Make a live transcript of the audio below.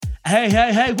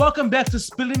Hey, welcome back to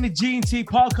Spilling the G&T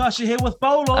podcast. You're here with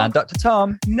Bolo. And Dr.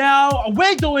 Tom. Now,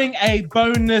 we're doing a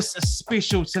bonus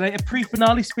special today, a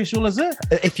pre-finale special, is it?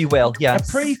 If you will, yes.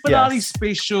 A pre-finale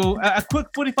special, a quick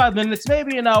 45 minutes,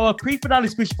 maybe an hour, pre-finale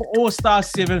special for All Star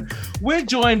 7. We're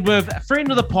joined with a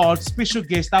friend of the pod, special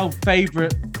guest, our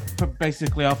favorite,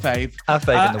 basically our fave. Our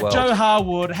fave in the world. Jo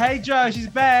Harwood. Hey, Jo, she's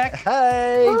back.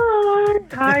 Hey.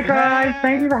 Hi, guys.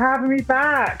 Thank you for having me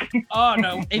back. Oh,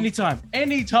 no, anytime.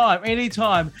 And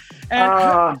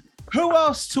who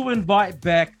else to invite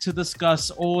back to discuss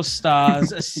All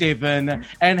Stars 7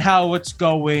 and how it's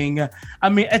going? I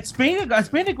mean, it's been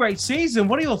a great season.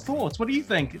 What are your thoughts? What do you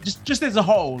think? Just as a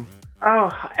whole.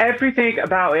 Oh, everything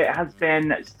about it has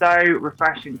been so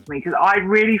refreshing to me because I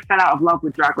really fell out of love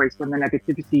with Drag Race when the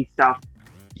negativity stuff.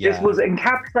 Yeah. This was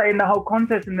encapsulating the whole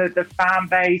contest and the fan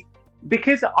base.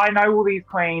 Because I know all these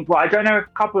queens, well, I don't know a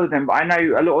couple of them, but I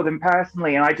know a lot of them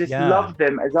personally, and I just love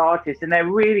them as artists, and they're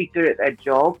really good at their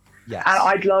job. Yes. And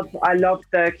I love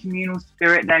the communal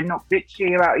spirit. They're not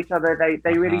bitchy about each other.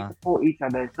 They really support each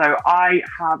other. So I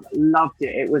have loved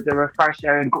it. It was a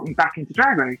refresher and got me back into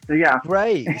Drag Race. So yeah.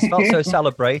 Great. It's felt so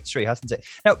celebratory, hasn't it?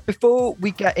 Now, before we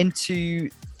get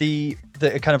into the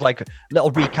kind of like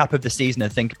little recap of the season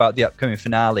and think about the upcoming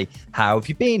finale, how have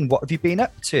you been? What have you been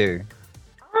up to?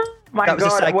 That was a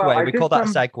segue. Well, we call that a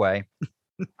segue.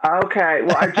 Okay.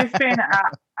 Well, I've just been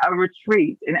at a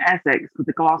retreat in Essex with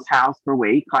the Glass House for a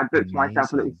week. I booked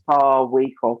myself a little spa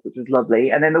week off, which was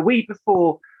lovely. And then the week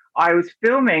before, I was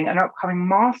filming an upcoming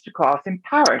masterclass in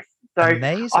Paris. So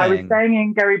amazing. I was staying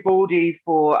in Garibaldi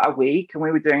for a week, and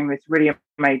we were doing this really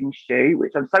amazing shoot,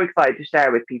 which I'm so excited to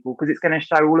share with people because it's going to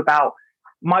show all about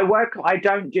my work I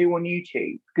don't do on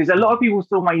YouTube, because a lot of people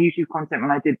saw my YouTube content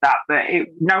when I did that, but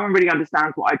no one really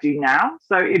understands what I do now.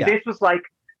 So this was like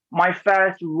my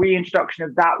first reintroduction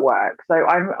of that work. So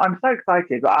I'm so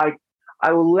excited, but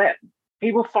I will let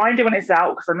people find it when it's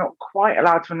out because I'm not quite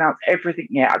allowed to announce everything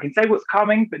yet. I can say what's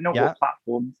coming, but not what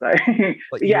platform. So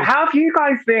how have you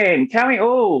guys been? Tell me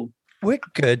all. We're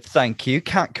good, thank you.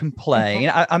 Can't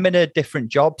complain. I'm in a different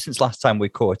job since last time we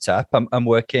caught up. I'm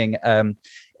working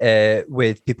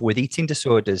with people with eating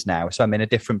disorders now. So I'm in a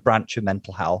different branch of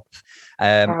mental health.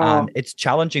 And it's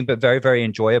challenging, but very, very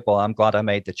enjoyable. I'm glad I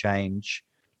made the change.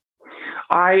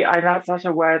 That's such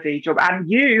a worthy job. And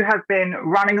you have been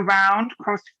running around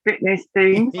cross fitness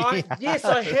things. Yes,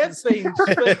 I have been.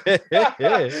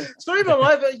 Sorry, my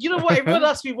wife. You know what? Everyone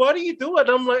asks me, why do you do it?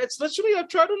 I'm like, it's literally, I'm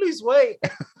trying to lose weight.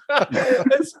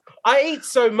 I eat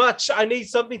so much. I need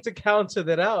something to counter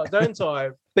that out, don't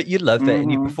I? But you love it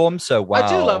and you perform so well.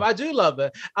 I do love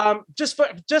it.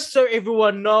 Just so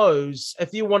everyone knows,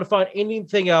 if you want to find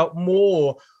anything out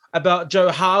more about Jo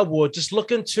Harwood, just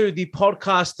look into the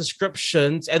podcast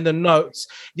descriptions and the notes.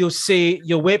 You'll see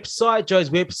your website, Jo's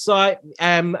website,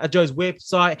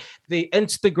 the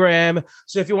Instagram.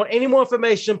 So if you want any more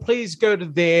information, please go to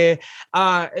there.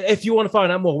 If you want to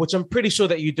find out more, which I'm pretty sure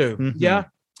that you do. Mm-hmm. Yeah.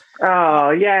 Oh,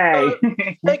 yay.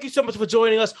 Thank you so much for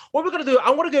joining us. What we're going to do,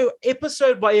 I want to go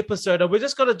episode by episode, and we're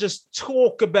just going to just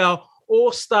talk about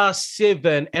All Star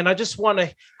 7, and I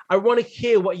want to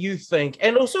hear what you think.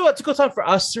 And also, it's a good time for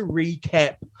us to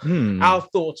recap our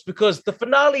thoughts because the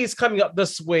finale is coming up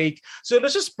this week. So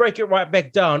let's just break it right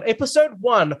back down. Episode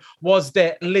 1 was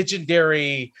that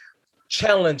legendary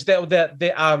challenge the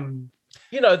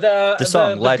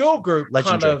song, the girl group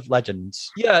Legendary, kind of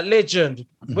Legends. Yeah, legend.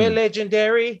 Mm-hmm. We're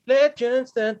legendary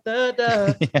legends.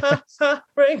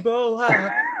 Rainbow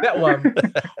high. That one.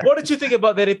 What did you think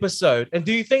about that episode? And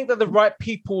do you think that the right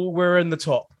people were in the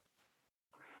top?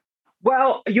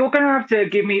 Well, you're going to have to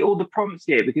give me all the prompts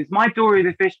here because my Dory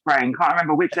the Fish brain can't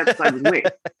remember which episode was which.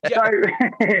 So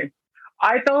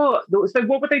I thought, so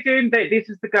what were they doing? This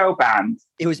was the girl band.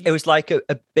 It was like a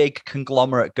big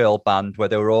conglomerate girl band where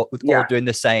they were all doing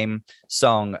the same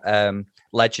song,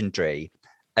 Legendary.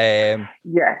 Yes.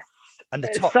 And the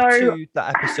top two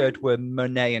that episode were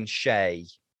Monet and Shay.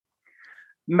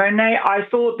 Monet, I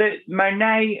thought that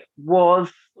Monet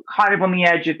was kind of on the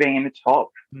edge of being in the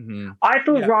top. Mm-hmm. I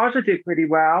thought Raja did pretty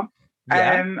well.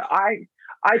 Yeah.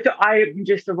 I'm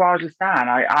just a Raja stan.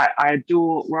 I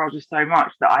adore Raja so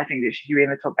much that I think that she should be in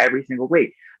the top every single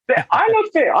week. But I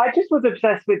loved it. I just was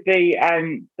obsessed with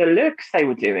the looks they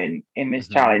were doing in this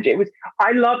challenge.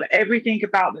 I love everything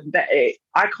about them.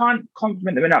 I can't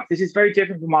compliment them enough. This is very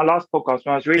different from our last podcast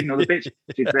when I was reading all the bitches.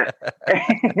 But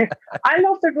I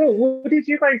loved it all. What did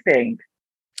you guys think?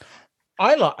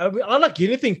 I like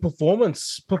anything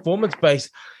performance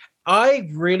based. I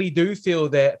really do feel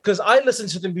that because I listen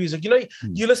to the music. You know,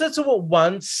 you listen to it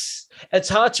once, it's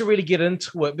hard to really get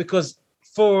into it because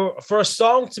for a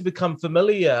song to become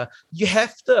familiar, you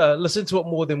have to listen to it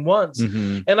more than once.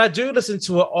 And I do listen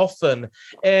to it often.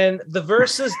 And the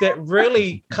verses that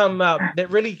really come up,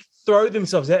 that really throw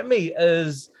themselves at me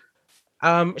is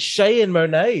Shay and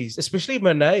Monet's, especially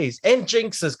Monet's, and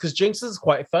Jinx's, because Jinx's is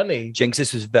quite funny.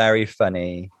 Jinx's was very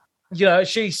funny. You know,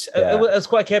 it was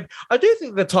quite camp. I do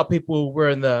think the top people were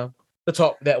in the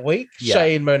top that week,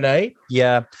 Shay and Monet.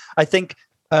 Yeah, I think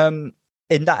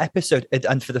in that episode,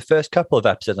 and for the first couple of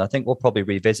episodes, I think we'll probably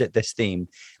revisit this theme.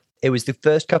 It was the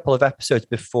first couple of episodes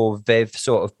before Viv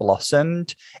sort of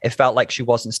blossomed. It felt like she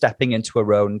wasn't stepping into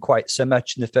her own quite so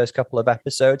much in the first couple of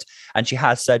episodes. And she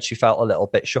has said she felt a little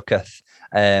bit shooketh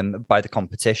by the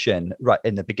competition right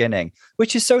in the beginning,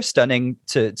 which is so stunning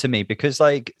to me because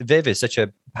like Viv is such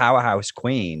a powerhouse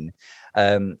queen.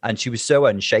 And she was so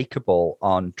unshakable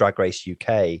on Drag Race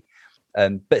UK.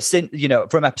 But since,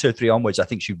 from episode 3 onwards, I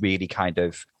think she really kind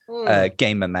of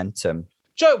gained momentum.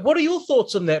 Joe, what are your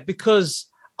thoughts on that? Because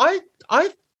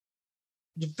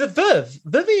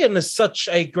Vivienne is such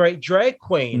a great drag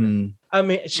queen. I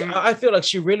mean, I feel like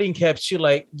she really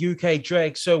encapsulates UK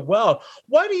drag so well.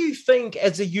 Why do you think,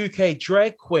 as a UK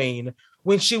drag queen,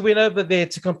 when she went over there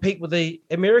to compete with the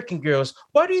American girls,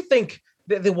 why do you think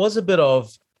that there was a bit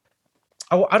of,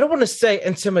 I don't want to say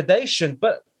intimidation,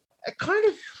 but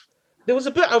there was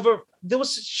a bit of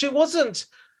she wasn't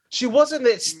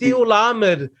that steel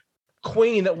armored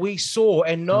queen that we saw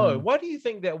and know. Why do you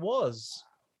think that was?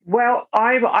 Well,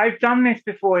 I've done this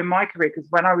before in my career because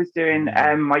when I was doing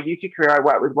my UK career, I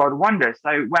worked with World Wonder.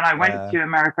 So when I went to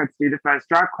America to do the first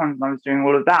drag cons and I was doing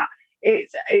all of that,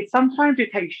 it's sometimes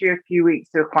it takes you a few weeks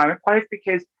to acclimatize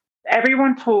because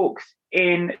everyone talks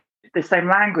in the same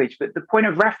language, but the point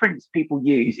of reference people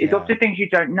use is often things you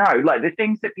don't know, like the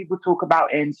things that people talk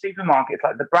about in supermarkets,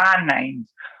 like the brand names,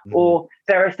 or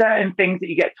there are certain things that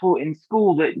you get taught in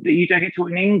school that you don't get taught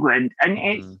in England. And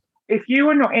if you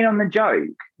are not in on the joke,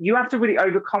 you have to really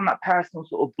overcome that personal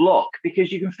sort of block because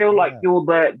you can feel like you're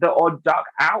the odd duck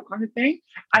out kind of thing.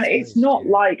 And it's not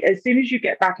like as soon as you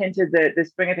get back into the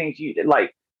swing of things, you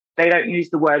like they don't use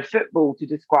the word football to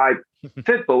describe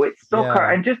football. It's soccer.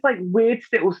 And just like weird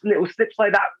little slips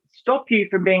like that stop you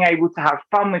from being able to have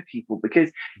fun with people because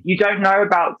you don't know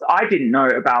I didn't know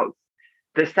about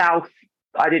the South.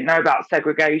 I didn't know about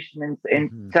segregation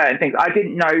in certain things. I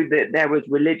didn't know that there was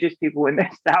religious people in the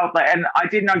South. And I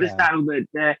didn't understand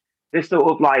the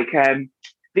sort of like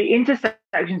the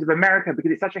intersections of America because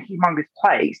it's such a humongous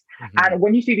place. And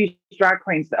when you see these drag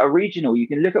queens that are regional, you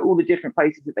can look at all the different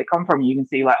places that they come from. You can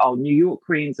see like, oh, New York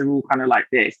queens are all kind of like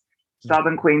this.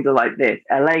 Southern queens are like this.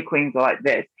 LA queens are like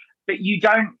this. But you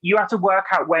have to work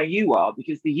out where you are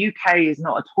because the UK is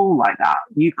not at all like that.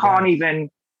 You can't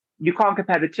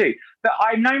compare the two. But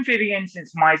I've known Vivienne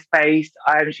since MySpace.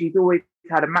 She's always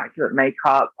had immaculate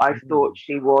makeup. I thought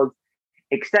she was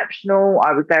exceptional.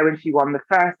 I was there when she won the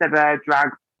first ever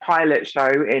drag pilot show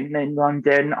in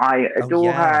London. I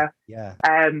adore her. Yeah.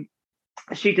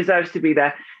 She deserves to be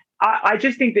there. I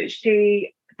just think that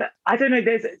I don't know,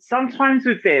 there's sometimes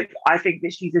with Viv, I think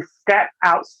that she's a step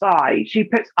outside. She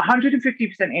puts 150%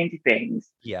 into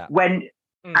things and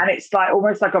it's like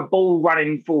almost like a ball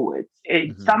running forwards.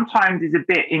 It sometimes is a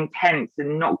bit intense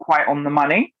and not quite on the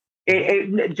money.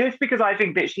 It just because I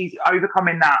think that she's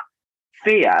overcoming that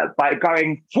fear by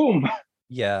going boom.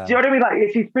 Yeah. Do you know what I mean?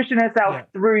 Like she's pushing herself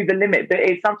through the limit, but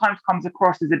it sometimes comes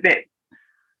across as a bit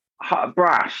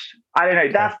brash. I don't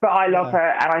know. But I love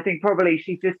her, and I think probably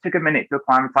she just took a minute to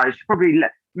acclimatize. She probably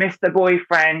missed the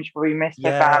boyfriend, she probably missed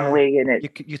her family, and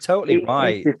you're totally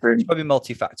right. It's probably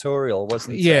multifactorial,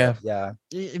 wasn't it? Yeah,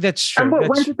 that's true. And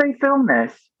when did they film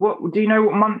this? What do you know?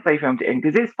 What month they filmed it in?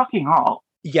 Because it's fucking hot.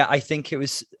 Yeah, I think it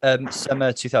was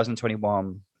summer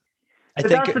 2021.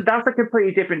 But that's a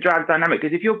completely different drag dynamic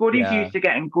because if your body's used to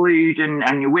getting glued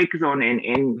and your wig's on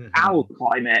in our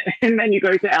climate, and then you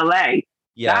go to LA.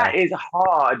 Yeah, that is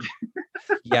hard.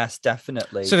 Yes,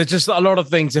 definitely. So there's just a lot of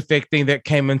things affecting that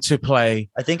came into play.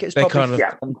 I think it's probably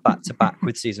back to back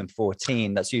with season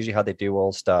 14. That's usually how they do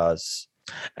All Stars.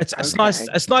 It's nice.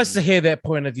 It's nice to hear that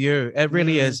point of view. It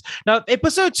really is. Now,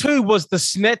 episode 2 was the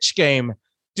Snatch Game.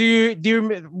 Do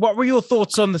you? What were your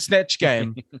thoughts on the Snatch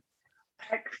Game?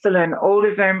 Excellent. All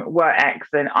of them were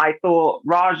excellent. I thought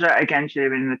Raja again should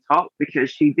have been in the top because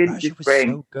she did just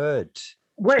bring so good.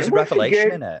 She's a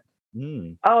revelation in it.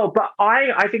 Oh, but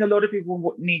I think a lot of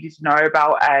people needed to know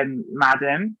about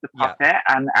Madam, the puppet,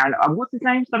 and what's his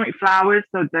name? Something Flowers,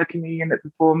 the comedian that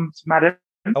performs Madam.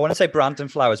 I want to say Brandon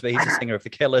Flowers, but he's a singer of the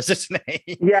Killers, isn't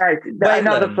he? Yeah,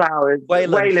 another Flowers.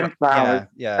 Waylon Flowers.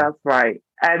 Yeah, that's right.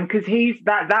 Because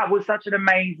that was such an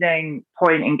amazing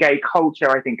point in gay culture,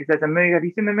 I think. Because there's a movie. Have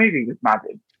you seen the movie with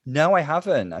Madam? No, I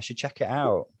haven't. I should check it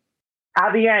out.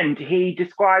 At the end, he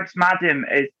describes Madam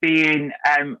as being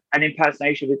an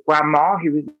impersonation of his grandma,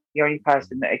 who was the only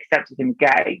person that accepted him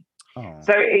gay. Oh.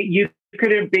 So you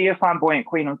couldn't be a flamboyant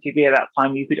queen on TV at that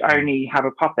time. You could only have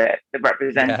a puppet that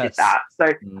represented that.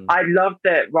 So I love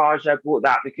that Raja brought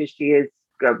that, because she is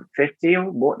 50 or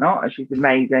whatnot, and she's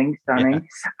amazing, stunning.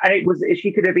 And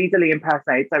she could have easily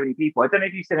impersonated so many people. I don't know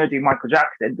if you've seen her do Michael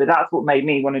Jackson, but that's what made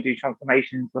me want to do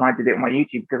transformations when I did it on my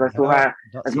YouTube, because I saw her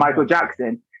as Michael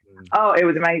Jackson. Oh, it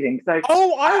was amazing. So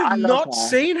I've not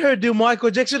seen her do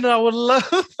Michael Jackson. I would love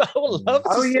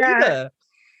to see that.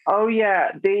 Oh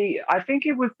yeah. I think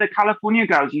it was the California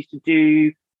Girls used to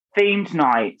do themed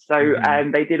night. So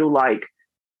they did all like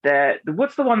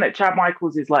what's the one that Chad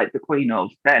Michaels is like the queen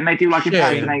of? And they do like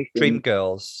impersonation.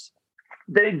 Dreamgirls.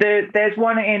 There's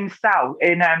one in South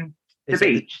in the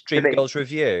beach. Dreamgirls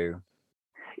Review.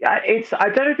 I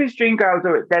don't know if it's Dreamgirls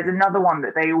or there's another one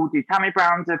that they all do. Tammy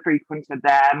Brown's a frequenter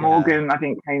there. Morgan, I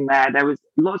think, came there. There was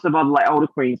lots of other like older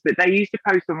queens, but they used to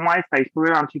post on MySpace for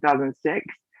around 2006.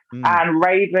 And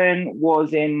Raven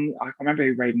was in, I can't remember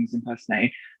who Raven was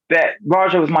impersonating, but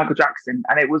Raja was Michael Jackson.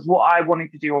 And it was what I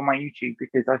wanted to do on my YouTube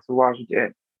because I saw Raja do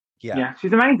it. Yeah,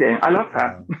 she's amazing. I love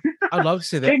her. I love to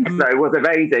see that. Jinx though was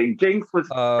amazing. Jinx was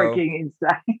freaking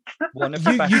insane.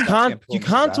 You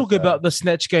can't talk about the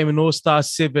Snatch Game in All Star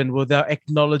 7 without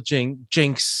acknowledging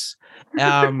Jinx.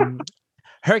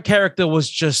 Her character was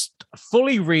just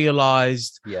fully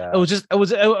realized. Yeah, it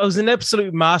was an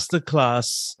absolute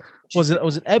masterclass. It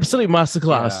was an absolute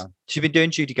masterclass. Yeah. She's been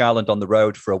doing Judy Garland on the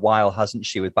road for a while, hasn't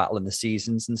she, with Battle in the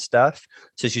Seasons and stuff?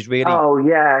 So she's really honed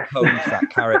that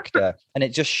character. And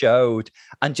it just showed.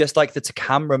 And just like the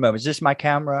camera moment, is this my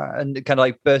camera? And kind of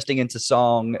like bursting into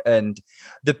song. And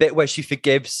the bit where she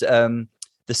forgives the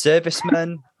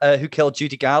serviceman who killed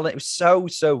Judy Garland. It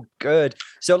was so good.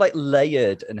 So like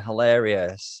layered and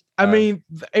hilarious. I mean,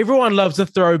 everyone loves a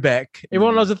throwback.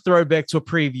 Everyone loves a throwback to a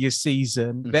previous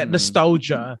season. That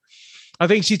nostalgia. I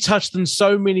think she touched on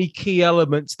so many key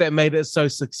elements that made it so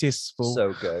successful.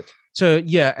 So good. So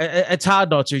yeah, it's hard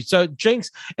not to. So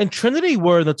Jinx and Trinity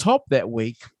were in the top that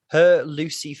week. Her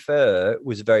Lucy Fur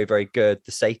was very, very good.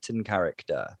 The Satan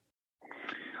character.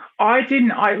 I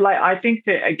think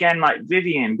that again, like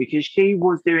Vivian, because she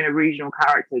was doing a regional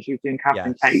character. She was doing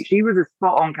Catherine Tate. She was a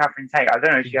spot on Catherine Tate. I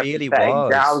don't know if she really had to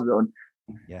was. On.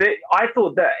 Yeah. But I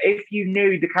thought that if you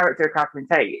knew the character of Catherine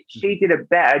Tate, she did a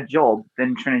better job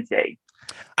than Trinity.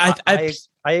 I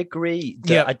agree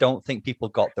that I don't think people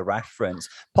got the reference.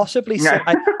 Possibly, no.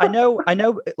 I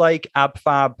know. Like Ab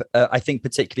Fab. I think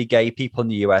particularly gay people in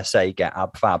the USA get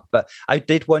Ab Fab, but I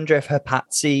did wonder if her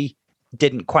Patsy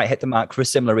didn't quite hit the mark for a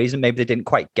similar reason. Maybe they didn't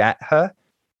quite get her.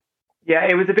 Yeah,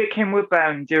 it was a bit Kim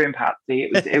Woodburn doing Patsy.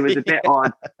 It was a bit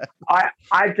odd. I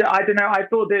don't know. I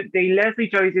thought that the Leslie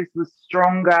Josephs was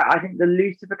stronger. I think the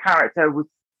Lucifer character was.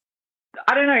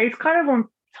 I don't know. It's kind of on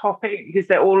topic because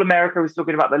they're all America was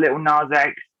talking about the Little Nas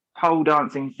X pole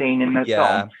dancing scene in the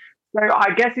song. So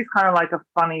I guess it's kind of like a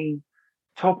funny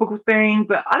topical thing,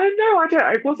 but I don't know.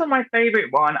 It wasn't my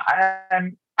favorite one.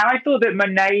 And I thought that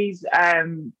Monet's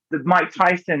the Mike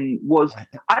Tyson was.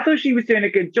 I thought she was doing a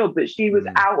good job, but she was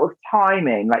out of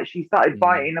timing. Like she started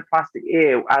biting a plastic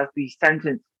ear as the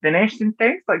sentence finished and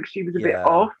things. Like she was a bit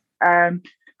off. I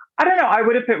don't know. I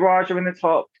would have put Raja in the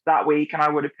top that week, and I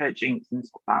would have put Jinx in the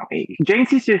top that week.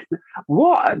 Jinx is just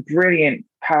what a brilliant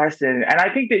person, and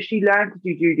I think that she learned to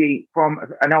do Judy from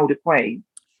an older queen.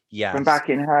 Yes. From back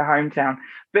in her hometown.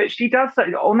 But she does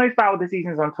on those Battle of the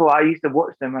Seasons on tour. I used to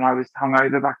watch them when I was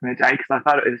hungover back in the day because I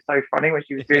thought it was so funny when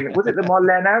she was doing it. Was it the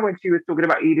Marlena when she was talking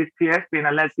about Edith Pierce being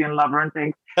a lesbian lover and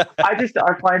things? I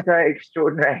find her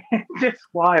extraordinary. Just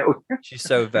wild. She's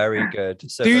so very good.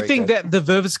 Do you think that the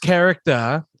Viv's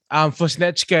character for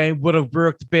Snatch Game would have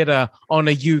worked better on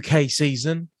a UK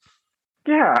season?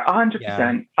 Yeah,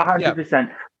 100%.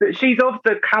 100%. But she's of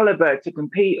the caliber to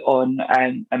compete on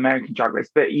American Drag Race,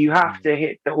 but you have to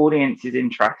hit the audience's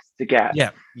interest to get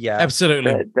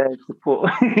absolutely the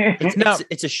support.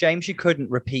 It's a shame she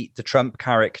couldn't repeat the Trump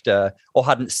character or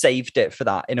hadn't saved it for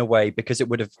that in a way, because it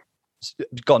would have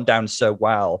gone down so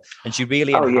well. And she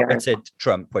really inhabited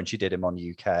Trump when she did him on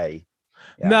UK.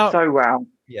 Yeah. Now, so well.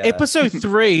 Yeah. Episode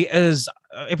 3 is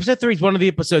one of the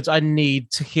episodes I need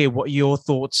to hear what your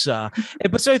thoughts are.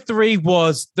 Episode 3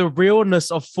 was the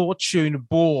realness of Fortune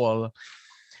Ball.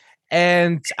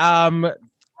 And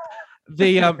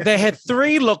they had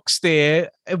 3 looks there.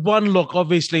 One look,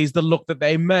 obviously, is the look that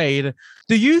they made.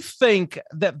 Do you think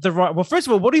that well, first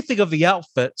of all, what do you think of the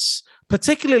outfits,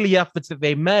 particularly outfits that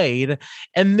they made?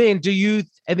 And then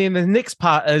the next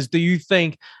part is, do you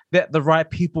think that the right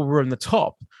people were in the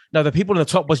top? Now, the people in the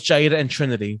top was Jada and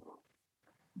Trinity.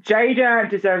 Jada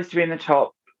deserves to be in the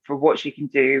top for what she can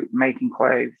do making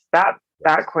clothes. That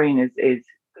queen is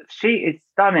she is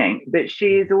stunning, but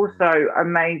she is also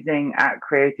amazing at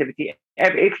creativity.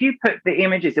 If you put the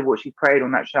images of what she created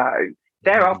on that show,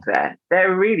 they're up there.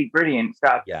 They're really brilliant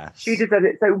stuff. Yeah, she deserves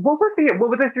it. So what were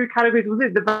the 3 categories? Was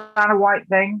it the Vanna White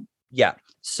thing? Yeah.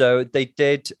 So they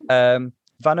did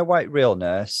Vanna White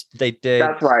realness. They did.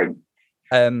 That's right.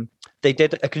 They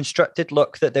did a constructed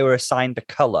look that they were assigned a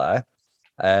color,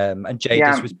 and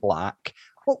Jada's was black.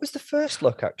 What was the first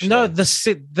look, actually? No, the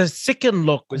second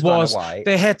look was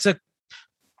they had to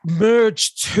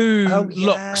merge 2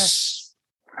 looks.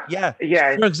 Yeah.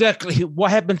 Exactly.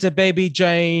 What happened to Baby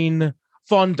Jane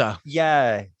Fonda?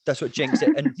 Yeah, that's what Jinx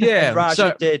did. And, and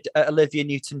Raja did Olivia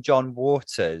Newton-John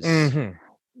Waters.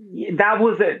 Mm-hmm. That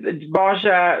was it.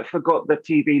 Raja forgot the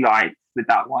TV lights with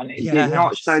that one. It did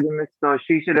not show the moustache.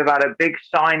 She should have had a big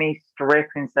shiny strip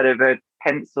instead of a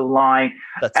pencil line.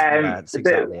 That's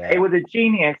exactly it. It was a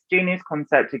genius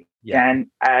concept again.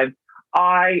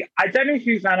 I don't know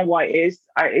who Vanna White is.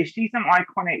 Is she some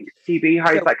iconic TV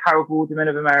host like Carol Vorderman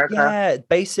of America? Yeah,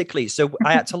 basically. So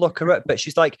I had to look her up, but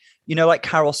she's like, like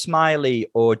Carol Smiley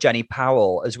or Jenny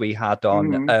Powell, as we had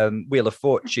on Wheel of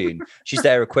Fortune. She's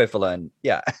their equivalent.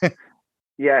 Yeah.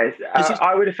 Yes,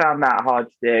 I would have found that hard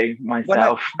to do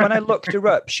myself. When I looked her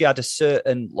up, she had a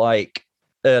certain like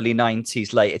early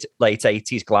 90s, late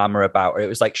 80s glamour about her. It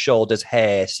was like shoulders,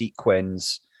 hair,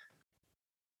 sequins,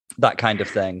 that kind of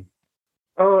thing.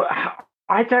 Oh,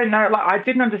 I don't know. Like, I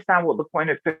didn't understand what the point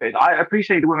of it is. I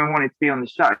appreciate the women wanted to be on the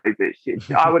show, but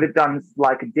I would have done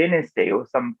like a dynasty or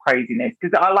some craziness,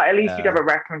 because at least you'd have a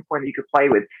reference point that you could play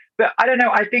with. But I don't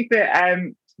know. I think that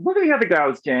what were the other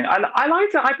girls doing? I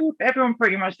liked it. I thought everyone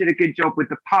pretty much did a good job with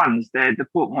the puns, the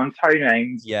portmanteau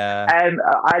names. Yeah.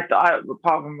 I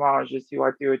apart from Raja's, who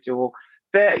I do adore.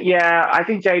 But yeah, I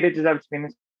think Jada deserves to be in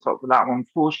the top for that one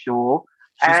for sure.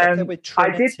 I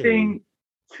did think.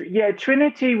 Yeah,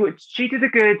 Trinity, she did a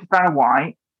good Vanna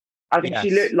White. I think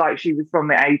she looked like she was from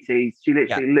the 80s. She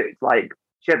literally looked like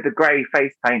she had the grey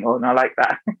face paint on. I like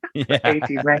that.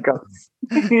 80s makeup.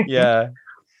 Yeah.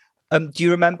 Do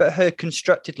you remember her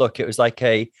constructed look? It was like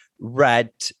a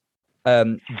red,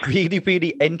 really,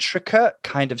 really intricate,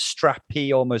 kind of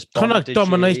strappy, almost kind of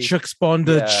dominatrix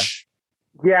bondage.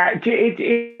 Yeah,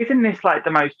 isn't this like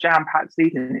the most jam-packed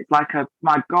season? It's like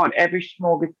my God, every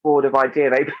smorgasbord of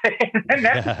idea they put in an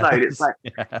episode. It's like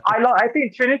I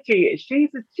think Trinity, she's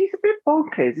a bit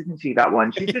bonkers, isn't she? That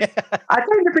one, she just I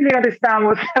don't really understand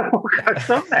what goes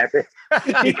on there,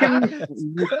 but she can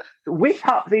whip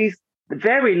up these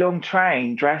very long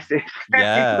train dresses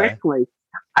very quickly.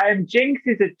 Jinx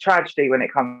is a tragedy when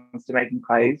it comes to making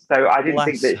clothes, so I didn't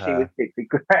think that she was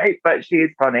particularly great, but she is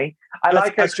funny. I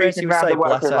like her cruising around the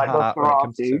world like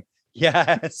Nosferatu.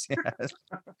 Yes.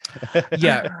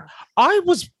 Yeah. I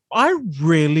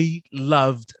really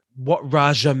loved what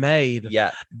Raja made.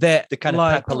 Yeah. That the kind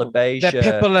of Pepper LaBeija. That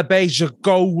Pepper LaBeija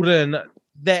golden.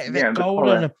 That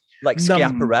golden. Like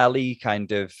Schiaparelli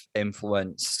kind of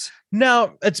influenced.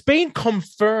 Now, it's been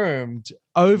confirmed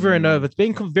over and over. It's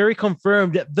been very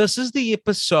confirmed that this is the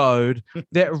episode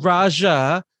that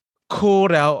Raja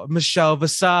called out Michelle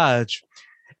Visage.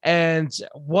 And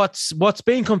what's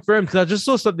been confirmed, because I just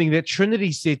saw something that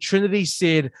Trinity said. Trinity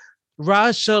said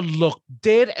Raja looked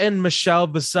dead in Michelle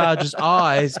Visage's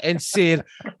eyes and said,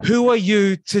 "Who are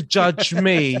you to judge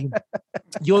me?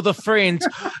 You're the friend.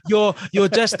 You're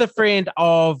just the friend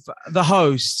of the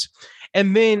host."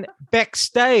 And then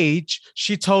backstage,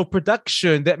 she told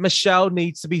production that Michelle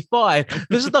needs to be fired.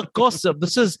 This is not gossip.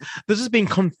 This has been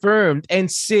confirmed and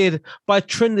said by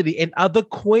Trinity and other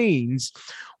queens.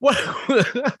 What?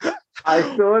 I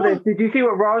saw this. Did you see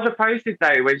what Raja posted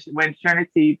though when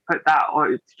Trinity put that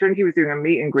on? Trinity was doing a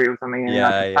meet and greet or something, and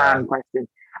a fan question.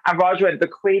 And Raja went, "The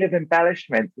Queen of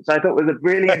Embellishments," which I thought was a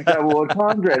brilliant double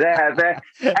entendre there.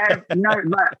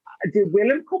 Did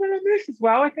Willem comment on this as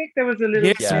well? I think there was a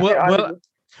little. Yes,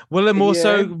 Willem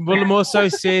also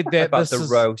said that about the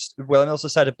roast. Willem also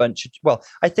said a bunch of. Well,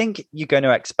 I think you're going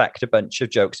to expect a bunch of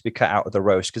jokes to be cut out of the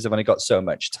roast because they've only got so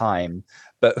much time.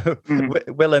 But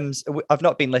Willem's, I've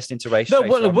not been listening to Race. No,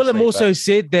 Willem also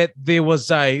said that there was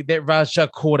that Raja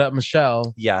called up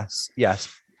Michelle. Yes.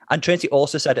 And Trinity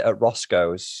also said it at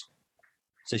Roscoe's.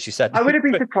 So she said, I wouldn't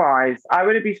be surprised. I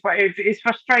wouldn't be surprised. It's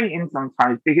frustrating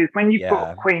sometimes because when you've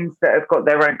got queens that have got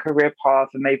their own career path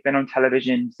and they've been on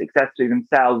television successfully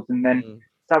themselves, and then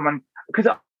someone,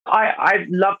 because I've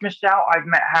loved Michelle. I've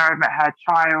met her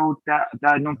child,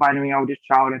 the non-binary oldest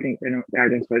child. I think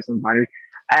they're supposed to be non-binary.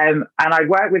 And I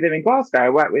worked with him in Glasgow.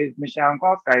 I worked with Michelle in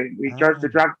Glasgow. We judged the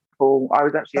drag ball. I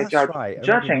was actually a judge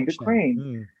judging the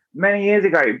Queen many years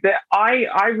ago. But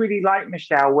I really like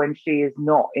Michelle when she is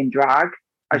not in drag.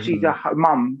 She's a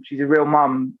mum. She's a real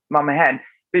mum ahead.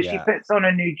 But she puts on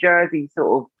a New Jersey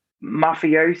sort of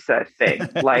mafiosa thing,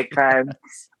 like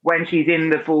when she's in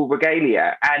the full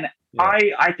regalia. And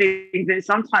I think that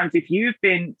sometimes if you've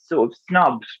been sort of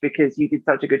snubbed because you did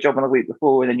such a good job on the week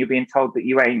before, and then you're being told that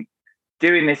you ain't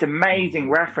doing this amazing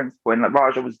reference point like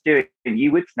Raja was doing,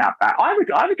 you would snap back. I would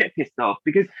get pissed off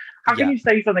because how can you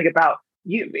say something about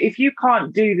you if you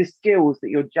can't do the skills that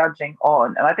you're judging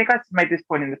on? And I think I made this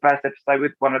point in the first episode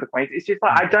with one of the queens. It's just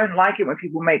like I don't like it when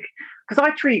people make, because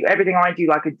I treat everything I do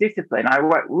like a discipline. I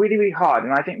work really, really hard,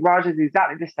 and I think Raja's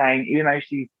exactly the same, even though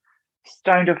she's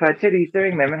stoned off her titties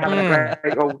doing them and having a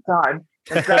great old time.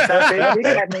 And so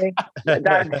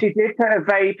that she did put a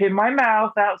vape in my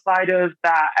mouth outside of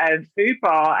that food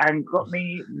bar and got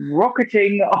me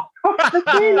rocketing off the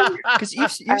ceiling. Because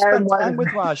you've spent time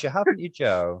with Raja, haven't you,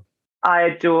 Jo? I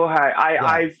adore her.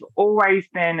 I've always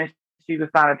been a super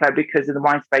fan of her because of the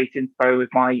Wine Space info with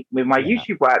my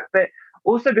YouTube work, but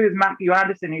also because Matthew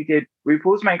Anderson, who did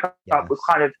RuPaul's makeup, was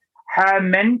kind of her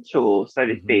mentor, so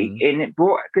to speak. In it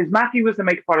brought, because Matthew was the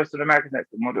makeup artist on America's Next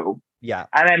Top Model,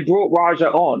 and then brought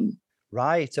Raja on.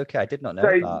 Right. Okay, I did not know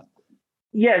that.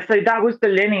 Yeah, so that was the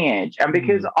lineage, and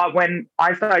because when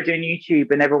I started doing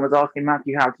YouTube and everyone was asking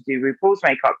Matthew how to do RuPaul's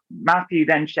makeup, Matthew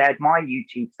then shared my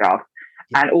YouTube stuff,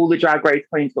 and all the Drag Race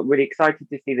queens got really excited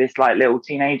to see this like little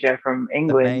teenager from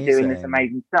England doing this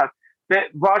amazing stuff. But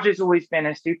Raja's always been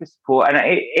a super support,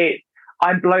 and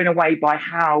I'm blown away by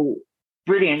how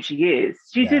brilliant she is.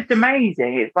 She's just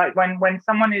amazing. It's like when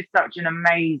someone is such an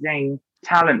amazing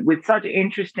talent with such an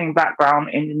interesting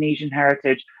background, Indonesian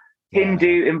heritage,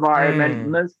 Hindu environment,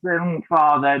 Muslim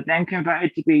father, then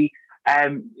converted to be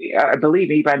I believe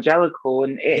evangelical,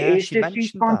 and it's just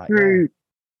she's gone through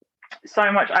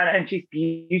so much, and she's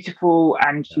beautiful,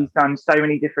 and she's done so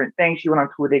many different things. She went on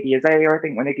tour with Iggy Azalea, I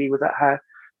think, when Iggy was at her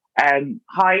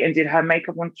height, and did her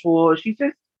makeup on tour.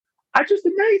 I'm just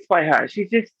amazed by her. She's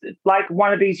just like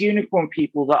one of these unicorn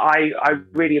people that I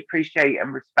really appreciate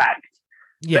and respect.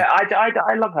 Yeah,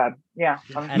 I love her. Yeah,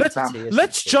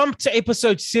 let's jump to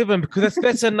episode 7 because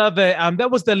that's another.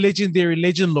 That was the legendary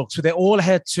legend looks where they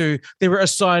were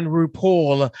assigned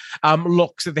RuPaul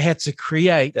looks that they had to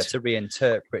create. That's to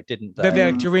reinterpret, didn't they? They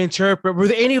had to reinterpret. Were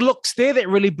there any looks there that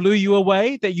really blew you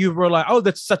away that you were like, oh,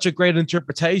 that's such a great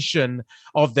interpretation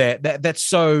of that's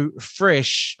so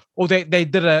fresh, or they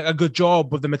did a good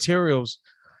job with the materials?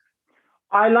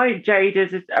 I like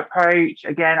Jada's approach.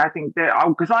 Again, I think that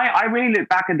because I really look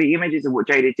back at the images of what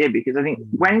Jada did, because I think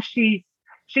when she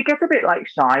gets a bit like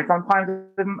shy sometimes,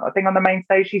 I think on the main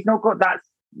stage, she's not got that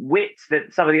wit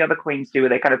that some of the other queens do, where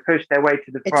they kind of push their way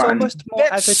to the front.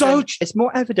 It's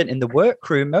more evident in the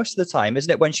workroom most of the time,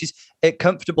 isn't it? When she's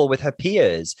comfortable with her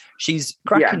peers, she's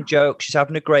cracking jokes, she's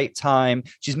having a great time,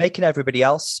 she's making everybody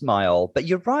else smile. But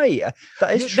you're right,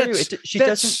 that is true. She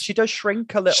does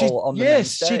shrink a little on the main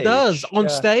stage. Yes, she does on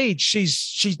stage. She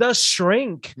does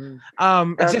shrink.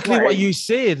 Exactly what you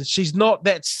said. She's not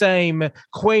that same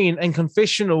queen in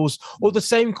confessionals, or the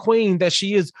same queen that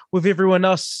she is with everyone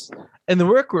else in the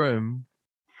workroom.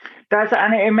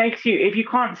 And it makes you, if you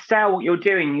can't sell what you're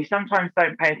doing, you sometimes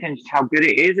don't pay attention to how good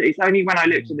it is. It's only when I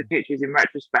looked at the pictures in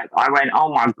retrospect, I went, oh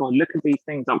my God, look at these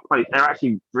things up close. They're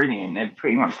actually brilliant. They're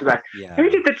pretty much the best. Yeah. Who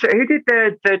did the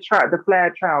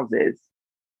flare trousers?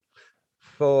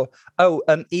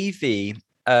 Evie.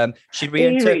 She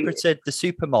reinterpreted the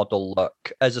supermodel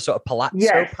look as a sort of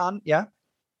palazzo pant. Yeah.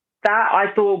 That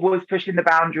I thought was pushing the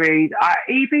boundaries.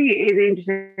 Evie is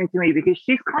interesting to me because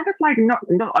she's kind of like not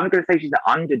I'm going to say she's the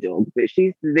underdog, but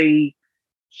I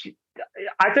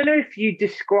don't know if you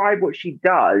describe what she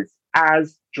does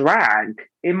as drag.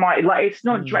 It's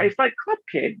not drag. It's like Club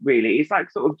Kid, really. It's like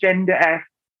sort of gender F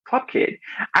Club Kid.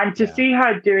 And to see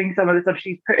her doing some of the stuff,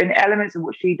 she's putting elements of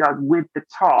what she does with the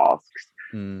tasks.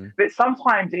 But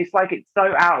sometimes it's like it's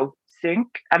so out of sync,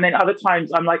 and then other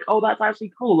times I'm like, oh, that's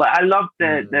actually cool. Like I love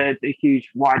the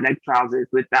huge wide leg trousers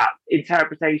with that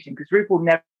interpretation, because RuPaul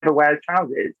never wears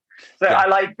trousers, so I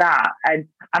like that, and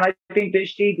I think that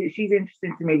she's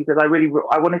interesting to me because I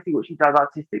want to see what she does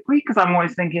artistically, because I'm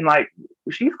always thinking like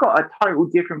she's got a total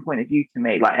different point of view to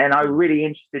me, like, and I'm really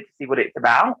interested to see what it's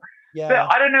about. But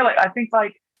I don't know, like I think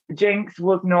like Jinx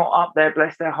was not up there,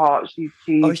 bless their heart.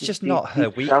 It's just not her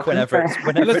week. Whenever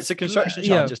it's a construction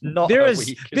challenge, just not her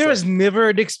week. There is never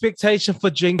an expectation for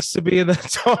Jinx to be in the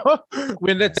top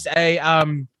when it's a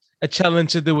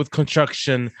challenge to do with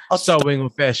construction, sewing, or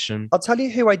fashion. I'll tell you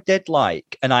who I did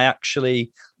like, and I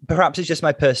actually, perhaps it's just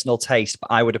my personal taste,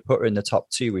 but I would have put her in the top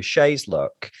 2 with Shay's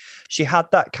look. She had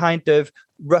that kind of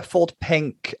ruffled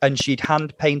pink, and she'd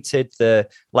hand painted the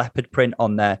leopard print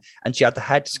on there, and she had the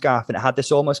headscarf, and it had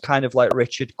this almost kind of like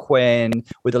Richard Quinn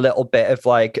with a little bit of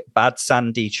like Bad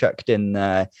Sandy chucked in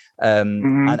there.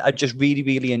 And I just really,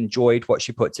 really enjoyed what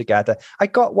she put together. I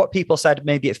got what people said,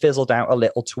 maybe it fizzled out a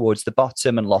little towards the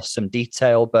bottom and lost some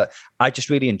detail, but I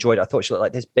just really enjoyed it. I thought she looked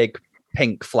like this big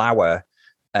pink flower.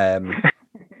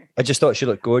 I just thought she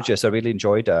looked gorgeous. I really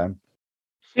enjoyed her.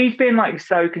 She's been like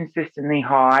so consistently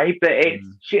high, but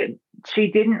she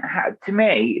didn't have, to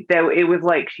me, it was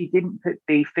like she didn't put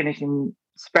the finishing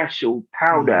special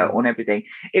powder on everything.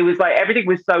 It was like everything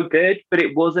was so good, but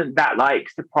it wasn't that like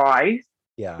surprise.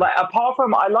 Yeah. Like apart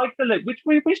from, I like the look.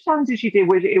 Which times did she do?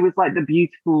 It was like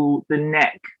the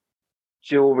neck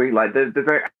jewelry, like the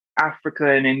very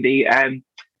African and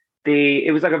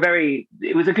it was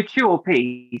a couture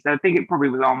piece. I think it probably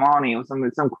was Armani or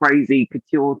some crazy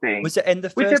couture thing. Was it in the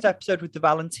first episode with the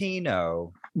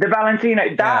Valentino? The Valentino,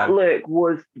 that look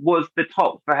was the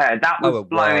top for her. That was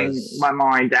blowing my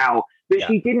mind out. But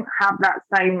she didn't have that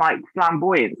same like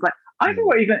flamboyance. Like I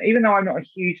thought, even though I'm not a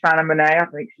huge fan of Monet, I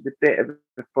think she's a bit of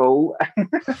a fool.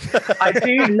 I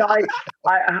do like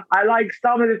I like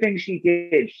some of the things she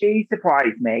did. She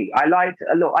surprised me. I liked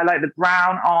a lot. I like the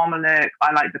brown armor look.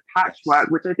 I like the patchwork,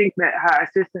 which I think that her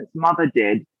assistant's mother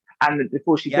did, and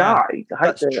before she died. I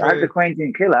hope the Queen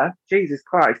didn't kill her. Jesus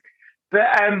Christ! But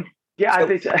I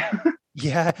did.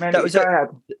 Yeah, that was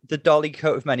the Dolly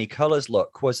coat of many colors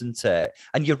look, wasn't it?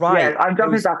 And you're right. Yeah, I'm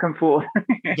jumping back and forth.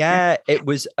 Yeah, it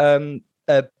was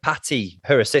Patty,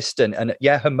 her assistant, and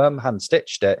her mum hand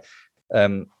stitched it.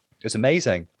 It was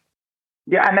amazing.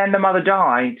 Yeah, and then the mother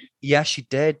died. Yeah, she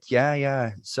did.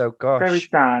 Yeah. So gosh, very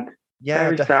sad. Yeah,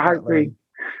 very sad.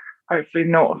 Hopefully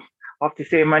not after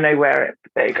seeing Monet wear it.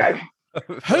 But there you go.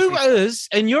 Who is,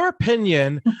 in your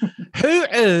opinion, who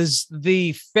is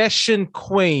the fashion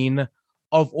queen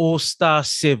of All Star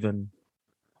 7?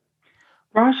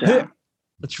 Raja.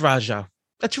 It's Raja.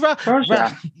 It's Raja.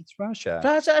 It's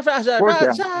Raja.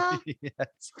 Raja.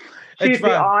 Yes.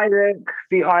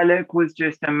 The eye look was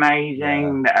just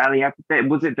amazing. The early episode,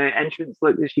 was it the entrance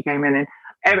look that she came in?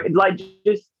 Like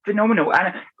just phenomenal.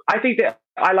 And I think that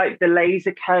I like the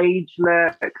laser cage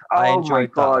look. Oh my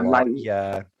god! Like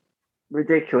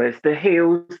ridiculous. The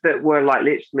heels that were like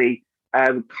literally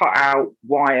cut out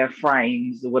wire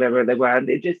frames or whatever they were.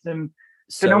 It just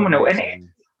phenomenal. Amazing.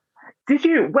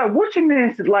 And watching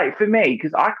this, like for me,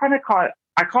 because I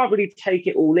can't really take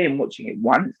it all in watching it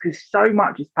once because so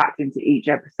much is packed into each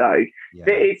episode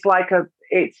that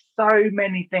it's so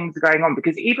many things going on.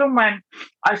 Because even when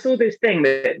I saw this thing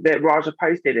that Raja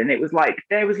posted, and it was like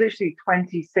there was literally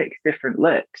 26 different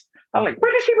looks. I'm like,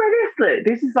 where did she wear this look?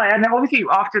 This is like, and then obviously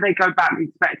after they go back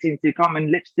expecting to come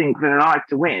and lip sync for their life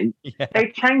to win,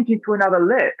 they change into another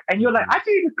look, and you're like, I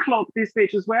didn't even clock this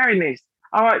bitch was wearing this.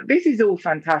 All right, this is all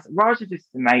fantastic. Raja just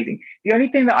amazing. The only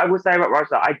thing that I will say about Raja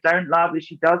that I don't love is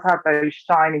she does have those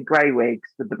shiny grey wigs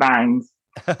with the bangs.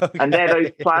 Okay. And they're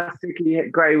those plastically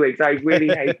grey wigs. I really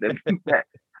hate them. But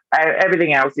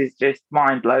everything else is just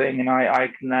mind-blowing, and I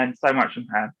can learn so much from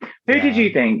her. Who did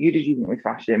you think with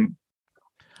fashion?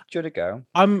 Do you want to go?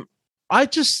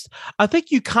 I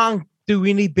think you can't do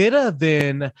any better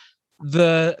than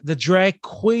the drag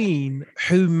queen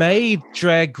who made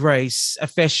Drag Race a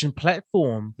fashion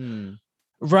platform.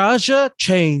 Raja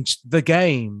changed the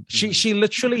game. She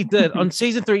literally did. On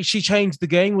season 3, she changed the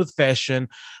game with fashion.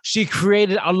 She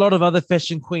created a lot of other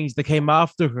fashion queens that came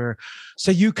after her.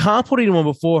 So you can't put anyone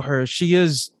before her.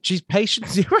 She's patient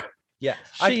zero. Yeah.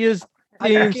 She is.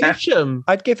 I'd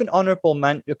give a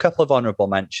couple of honorable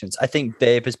mentions. I think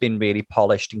Viv has been really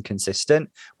polished and consistent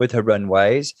with her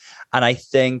runways. And I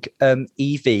think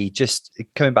Evie, just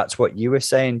coming back to what you were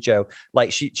saying, Joe,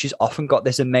 like she's often got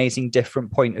this amazing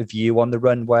different point of view on the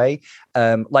runway.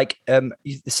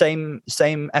 The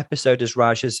same episode as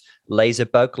Raja's laser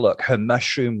bug look, her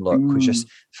mushroom look was just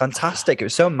fantastic. It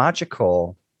was so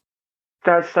magical.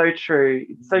 That's so true.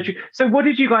 So true. So what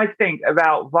did you guys think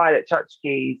about Violet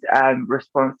Chachki's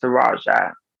response to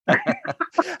Raja?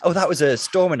 Oh, that was a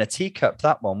storm in a teacup,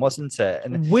 that one, wasn't it?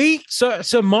 And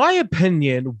so my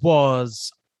opinion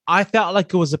was I felt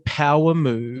like it was a power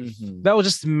move. That was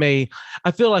just me.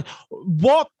 I feel like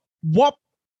what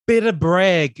better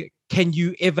brag can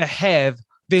you ever have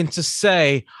than to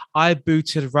say I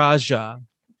booted Raja.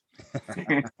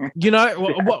 You know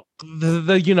what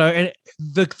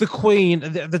the queen,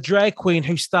 the drag queen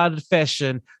who started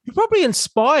fashion, who probably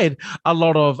inspired a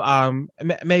lot of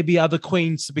maybe other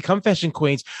queens to become fashion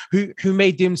queens, who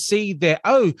made them see that,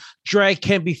 oh, drag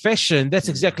can be fashion. That's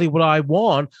exactly what I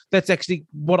want. That's actually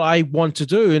what I want to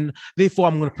do, and therefore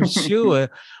I'm going to pursue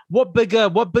it. What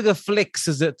bigger flex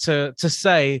is it to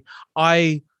say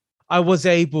I was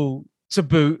able to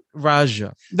boot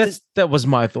Raja? That was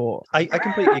my thought. I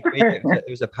completely agree. It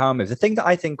was a power move. The thing that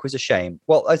I think was a shame,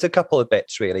 well, there's a couple of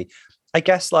bits really. I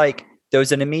guess like there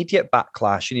was an immediate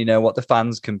backlash, and you know what the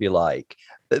fans can be like.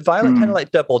 But Violet kind of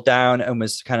like doubled down and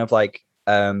was kind of like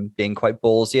being quite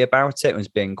ballsy about it, and was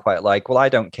being quite like, well, I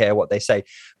don't care what they say.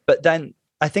 But then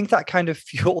I think that kind of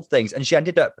fueled things, and she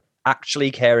ended up actually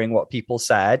caring what people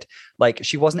said. Like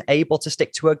she wasn't able to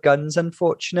stick to her guns,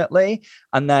 unfortunately,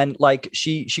 and then like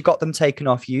she got them taken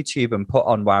off YouTube and put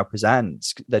on Wow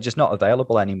Presents. They're just not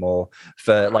available anymore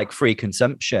for like free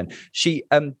consumption. She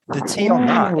the tea on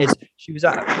that is she was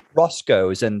at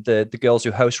Roscoe's, and the girls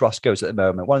who host Roscoe's at the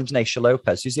moment, one of them's Naisha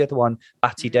Lopez, who's the other one,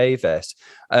 Batty Davis.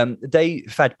 They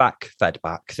fed back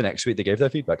the next week. They gave their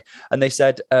feedback, and they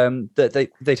said that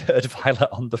they'd heard Violet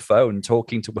on the phone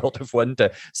talking to World of Wonder,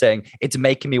 saying, "It's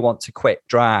making me want to quit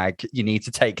drag. You need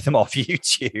to take them off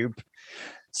YouTube."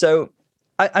 So,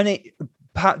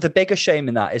 the bigger shame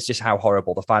in that is just how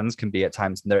horrible the fans can be at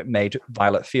times, and that it made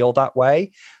Violet feel that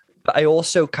way. But I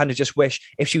also kind of just wish,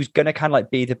 if she was going to kind of like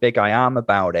be the big I am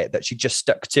about it, that she just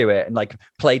stuck to it and like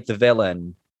played the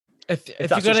villain. If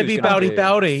you're going to be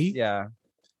bowdy, yeah.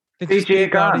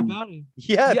 DJ Gun.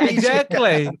 Yeah,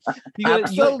 exactly.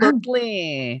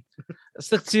 Absolutely.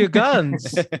 Stick to your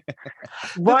guns.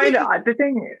 Why not? The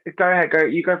thing, go ahead,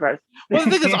 you go first. Well,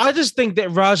 the thing is, I just think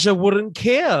that Raja wouldn't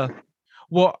care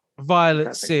what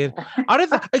Violet said. I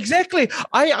don't exactly.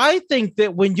 I think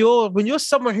that when you're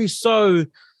someone who's so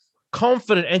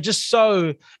confident and just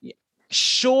so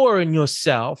sure in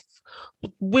yourself,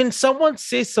 when someone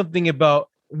says something about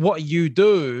what you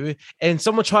do and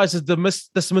someone tries to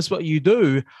dismiss what you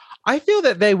do, I feel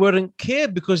that they wouldn't care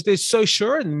because they're so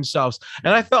sure in themselves.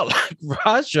 And I felt like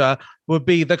Raja would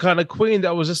be the kind of queen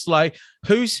that was just like,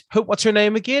 what's her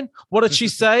name again? What did she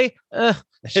say?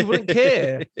 She wouldn't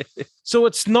care. So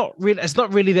it's not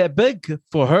really that big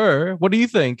for her. What do you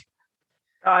think?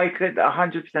 I could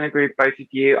 100% agree with both of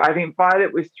you. I think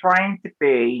Violet was trying to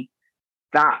be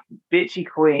that bitchy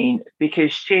queen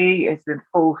because she has been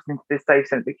forced into this safe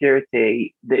zone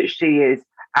security that she is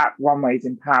at Runways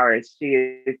in Paris. She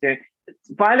is doing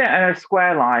Violet and her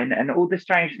square line and all the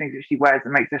strange things that she wears that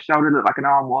makes her shoulder look like an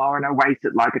armoire and her waist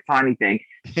look like a tiny thing.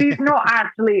 She's not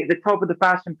actually at the top of the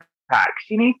fashion pack.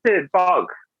 She needs to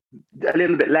bark a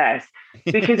little bit less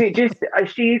because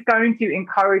she is going to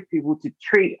encourage people to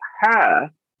treat her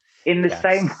in the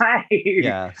same way.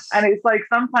 Yes. And it's like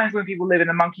sometimes when people live in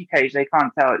a monkey cage, they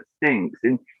can't tell it stinks.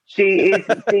 And she is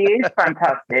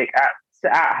fantastic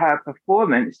at her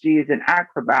performance. She is an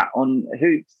acrobat on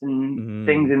hoops and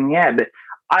things in the air. But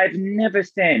I've never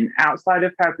seen, outside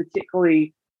of her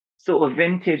particularly sort of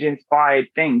vintage inspired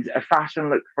things, a fashion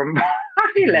look from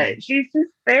Violet. She's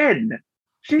just thin.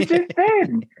 She's just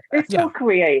thin. It's not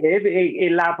creative,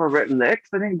 elaborate looks.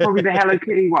 I think probably the Hello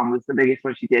Kitty one was the biggest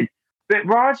one she did. But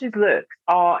Raj's looks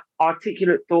are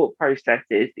articulate thought processes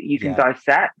that you can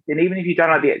dissect. And even if you don't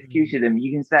like the execution of them,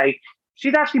 you can say,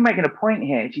 she's actually making a point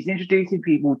here. She's introducing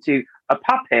people to a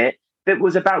puppet that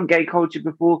was about gay culture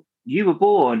before you were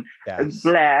born. Yes.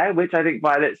 Blair, which I think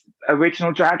Violet's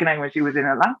original drag name when she was in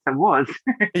Atlanta was.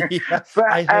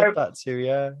 But, I heard that too,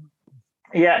 yeah.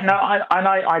 Yeah, no,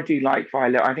 I do like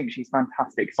Violet. I think she's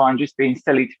fantastic. So I'm just being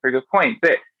silly to prove a point.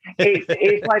 But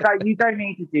it's like you don't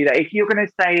need to do that. If you're going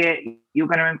to say it, you're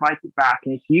going to invite it back.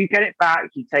 And if you get it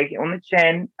back, you take it on the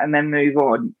chin and then move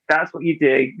on. That's what you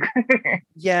do.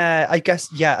 Yeah, I guess,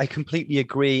 I completely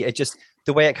agree. It just,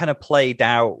 the way it kind of played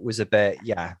out was a bit,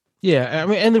 Yeah, I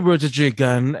mean, in the words of Jig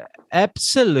Gun,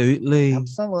 absolutely.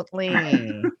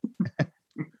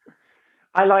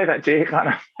 I like that Jig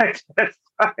Gun. That's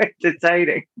so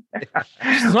entertaining.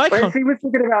 When she was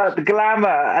talking about the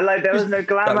glamour, there was no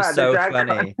glamour. That was so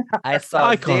funny. I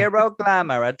saw zero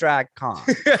glamour at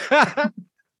DragCon.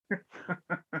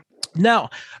 Now,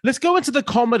 let's go into the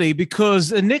comedy because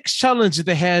the next challenge that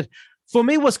they had for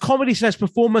me was comedy /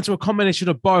 performance or a combination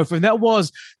of both. And that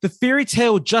was the Fairy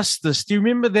Tale Justice. Do you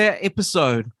remember that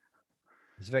episode?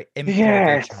 It's very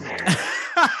important.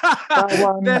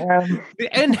 The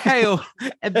inhale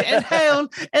and the inhale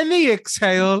and the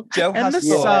exhale. Joe and has the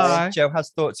sigh. Joe has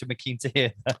thoughts, and we're keen to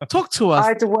hear them. Talk to us.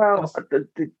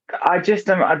 I just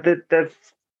the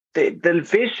the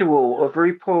visual of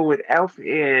RuPaul with elf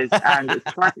ears and a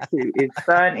tracksuit is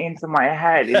burnt into my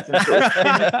head in some sort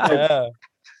of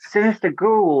sinister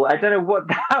ghoul. I don't know what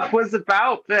that was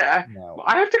about, but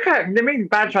I have to let me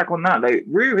backtrack on that though.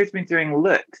 Ru has been doing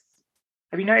looks.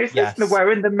 Have you noticed this? They're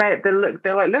wearing the look.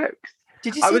 They're like looks.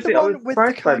 Did you see the one with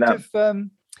the kind of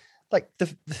like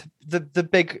the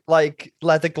big like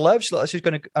leather gloves? She looks like she's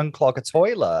going to unclog a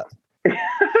toilet.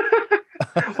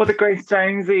 Or the Grace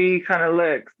Jonesy kind of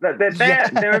looks.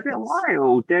 They're a bit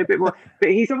wild. They're a bit more, but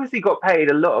he's obviously got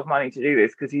paid a lot of money to do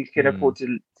this because he can afford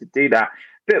to do that.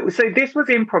 But so this was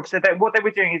improv. So what they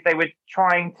were doing is they were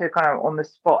trying to kind of on the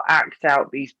spot act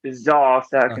out these bizarre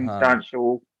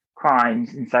circumstantial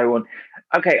crimes and so on.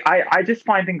 Okay, I just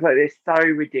find things like this so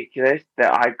ridiculous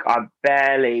that I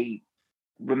barely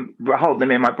hold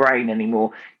them in my brain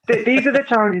anymore. These are the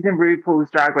challenges in RuPaul's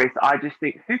Drag Race. I just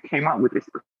think, who came up with this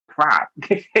crap?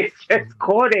 It's just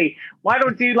corny. Why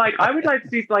don't do I would like to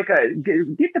do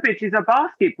give the bitches a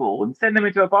basketball and send them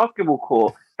into a basketball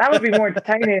court. That would be more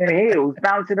entertaining than heels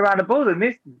bouncing around the ball than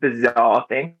this bizarre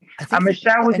thing. And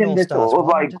Michelle was in this sort of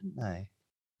like, didn't they?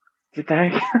 Did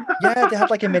they? Yeah, they had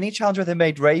like a mini challenge where they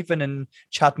made Raven and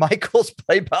Chad Michaels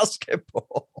play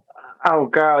basketball. Oh,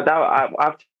 girl, I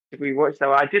have to rewatch that.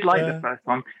 I did like the first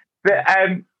one, but I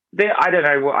don't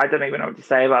know I don't even know what to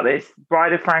say about this.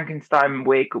 Bride of Frankenstein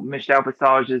wig, Michelle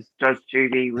Visage as Judge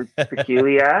Judy was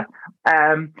peculiar.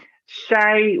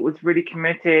 Shay was really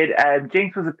committed.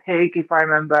 Jinx was a pig, if I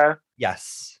remember.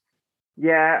 Yes.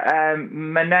 Yeah,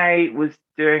 Monet was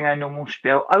doing a normal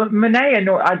spiel. Monet,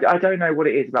 I don't know what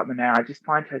it is about Monet. I just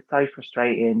find her so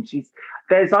frustrating.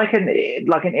 There's like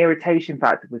an irritation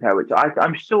factor with her, which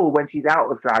I'm sure when she's out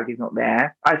of drag is not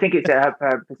there. I think it's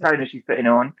her persona she's putting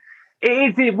on.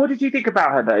 What did you think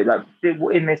about her though? Like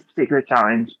in this particular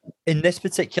challenge? In this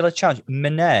particular challenge,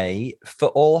 Monet, for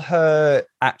all her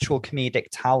actual comedic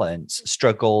talents,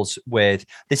 struggles with.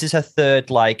 This is her third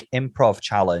improv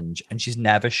challenge, and she's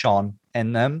never shone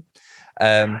in them.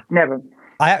 Never.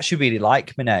 I actually really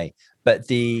like Monet, but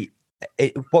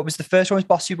what was the first one was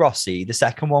Bossy Rossi. The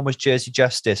second one was Jersey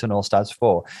Justice on All Stars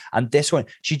 4, and this one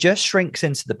she just shrinks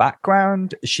into the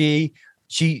background. She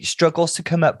struggles to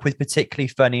come up with particularly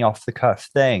funny off the cuff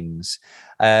things.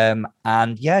 And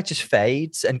just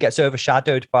fades and gets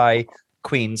overshadowed by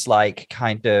queens like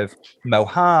kind of Mo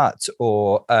Hart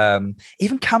or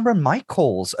even Cameron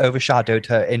Michaels overshadowed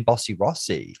her in Bossy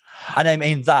Rossi. And I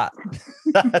mean that's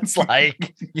her.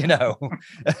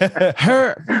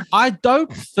 I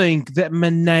don't think that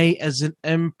Monet is an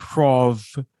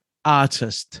improv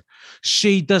artist.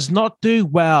 She does not do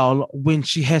well when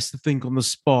she has to think on the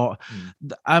spot.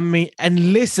 I mean,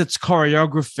 unless it's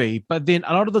choreography, but then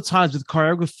a lot of the times with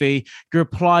choreography, you're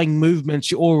applying movements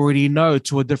you already know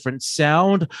to a different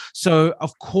sound. So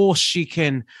of course she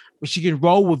can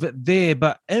roll with it there,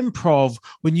 but improv,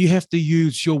 when you have to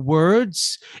use your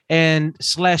words and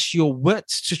 / your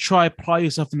wits to try apply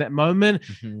yourself in that moment,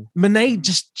 Monet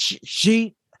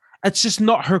it's just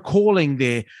not her calling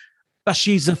there. But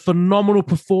she's a phenomenal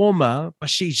performer, but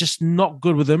she's just not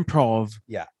good with improv.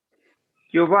 Yeah.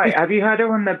 You're right. Have you heard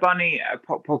her on the Bunny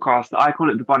podcast? I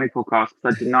call it the Bunny podcast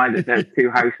because I deny that there's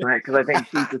two hosts on it because I think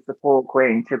she's the support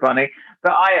queen to Bunny.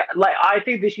 But I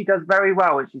think that she does very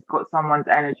well when she's got someone's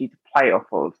energy to play off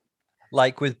of.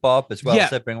 Like with Bob as well,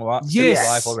 to bring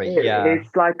rivalry.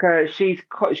 It's like she's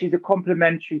a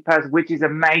complimentary person, which is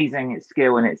amazing. It's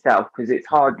skill in itself because it's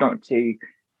hard not to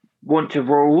want to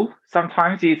rule.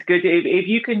 Sometimes it's good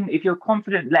if you're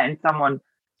confident letting someone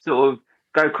sort of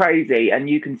go crazy and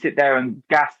you can sit there and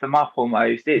gas them up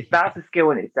almost. That's a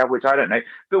skill in itself, which I don't know.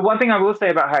 But one thing I will say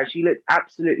about her, she looked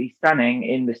absolutely stunning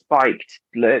in the spiked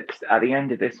looks at the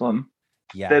end of this one.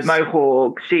 Yes. The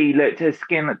mohawk, her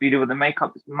skin looked beautiful. The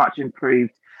makeup was much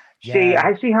improved.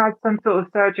 Has she had some sort of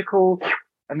surgical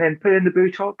and then put in the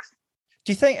Botox?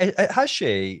 Do you think has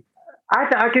she?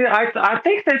 I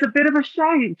think there's a bit of a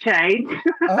shade change.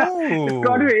 Oh,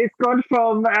 it's gone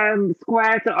from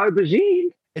square to aubergine.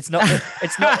 It's not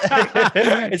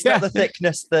the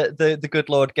thickness that the good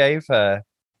Lord gave her.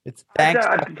 It's thanks.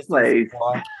 How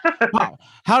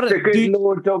did the good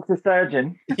Lord Dr.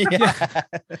 Surgeon? Yeah.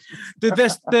 Did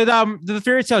the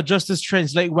Fairy Tale Justice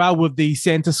translate well with the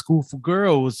Santa School for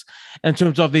Girls in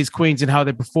terms of these queens and how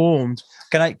they performed?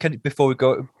 Can I before we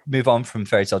move on from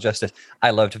Fairy Tale Justice?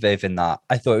 I loved Viv in that.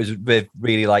 I thought it was Viv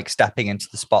really stepping into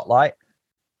the spotlight.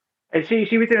 And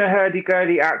she was in a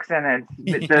hurdy-gurdy accent and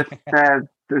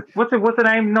what's the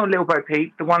name? Not Little Bo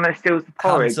Peep, the one that steals the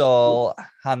porridge. Gretel,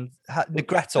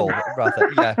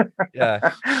 rather.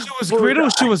 Yeah. She was Gretel.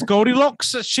 She was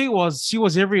Goldilocks. She was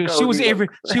every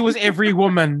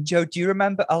woman. Joe, do you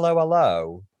remember Hello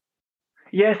Hello?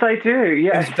 Yes, I do. It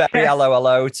Yes. was very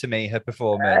LOLO to me, her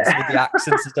performance, with the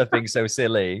accents and stuff being so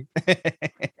silly.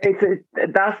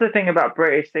 That's the thing about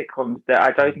British sitcoms that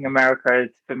I don't think America is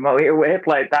familiar with,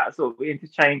 like that sort of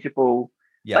interchangeable.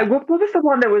 Yeah. Like what was the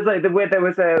one that was like where there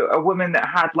was a woman that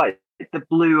had like the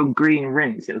blue and green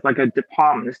rinse? It was like a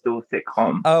department store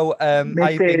sitcom. Oh, Are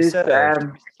You Being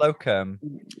Served? Slocum.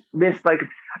 This like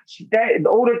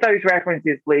all of those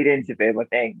references bleed into Viv. I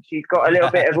think she's got a little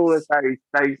bit of all of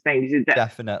those things.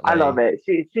 Definitely, I love it.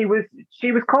 She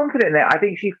was confident there. I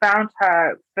think she found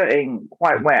her footing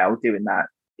quite well doing that.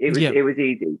 It was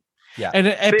easy. Yeah, and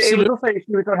absolutely. But it was also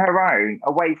she was on her own,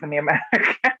 away from the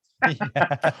Americans.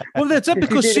 Yeah. Well, that's it,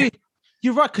 because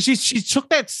you're right, because she took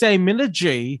that same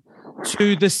energy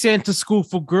to the Santa School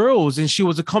for Girls, and she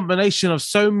was a combination of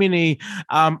so many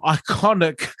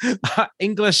iconic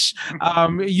English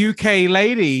UK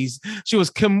ladies. She was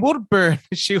Kim Woodburn.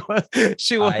 She was.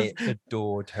 I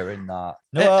adored her in that.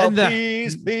 Noel,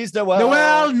 please,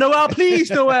 Noel. Noel,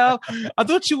 please, Noel. I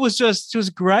thought she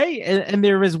was great, and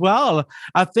there as well.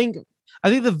 I think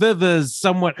the Viv is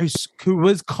someone who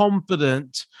is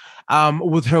confident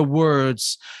with her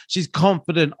words. She's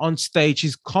confident on stage.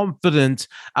 She's confident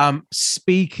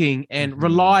speaking and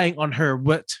relying on her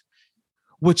wit,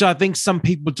 which I think some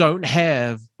people don't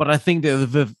have, but I think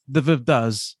that the Viv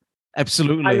does.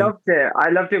 Absolutely. I loved it. I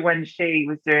loved it when she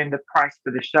was doing the price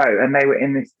for the show and they were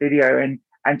in the studio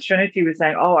and Trinity was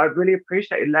saying, "Oh, I really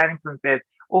appreciated learning from Viv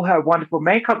all her wonderful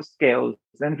makeup skills."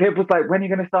 And Viv was like, "When are you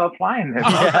going to start applying them?"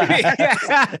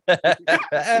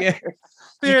 Yeah.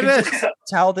 You can just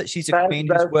tell that she's a queen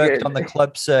who's worked on the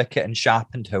club circuit and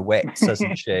sharpened her wits,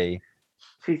 hasn't she?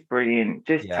 She's brilliant,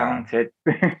 just talented.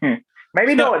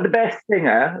 Maybe not the best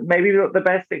singer. Maybe not the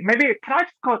best thing. Maybe I'm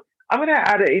going to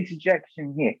add an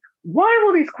interjection here. Why are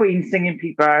all these queens singing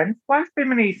Pete Burns? Why is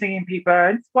Bimini singing Pete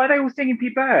Burns? Why are they all singing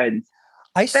Pete Burns?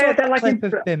 I saw that clip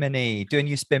of Bimini doing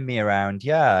You Spin Me Around.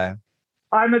 Yeah,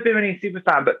 I'm a Bimini super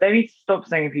fan, but they need to stop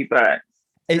singing Pete Burns.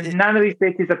 None of these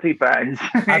bitches are Pete Burns.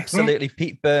 Absolutely.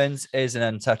 Pete Burns is an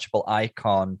untouchable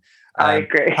icon. I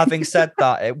agree. Having said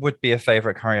that, it would be a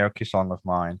favorite karaoke song of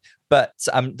mine, but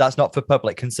that's not for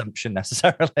public consumption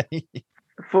necessarily.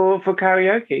 For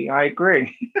karaoke, I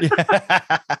agree.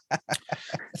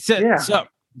 So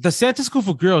the Santa School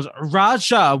for Girls,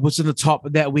 Raja was in the top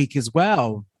that week as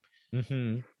well.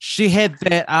 Mm-hmm. She had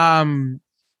that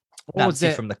what was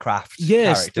that from The Craft?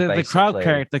 Yes, the Craft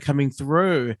character coming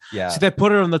through. Yeah. So they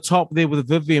put her on the top there with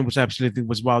Vivian, which I absolutely think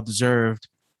was well deserved.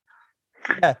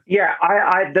 Yeah.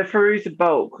 I the Fairuza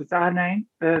Balk, was that her name?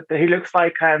 He looks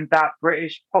like that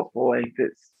British pop boy.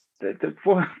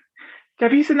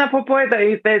 Have you seen that pop boy?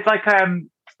 There's like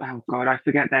oh god, I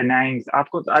forget their names. I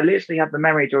literally have the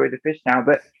memory joy of the fish now.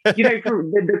 But you know,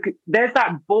 there's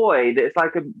that boy that's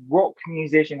like a rock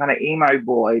musician, kind of emo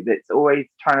boy that's always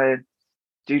trying to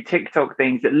do TikTok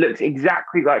things that looks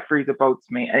exactly like Fairuza Balk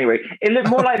to me. Anyway, it looked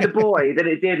more like the boy than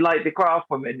it did like the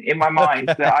Craft Woman in my mind.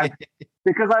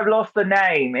 Because I've lost the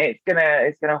name, it's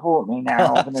gonna haunt me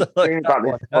now. I'm gonna dream about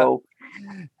this bowl.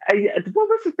 What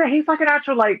was his name? He's like an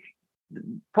actual like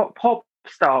pop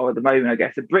star at the moment, I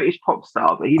guess, a British pop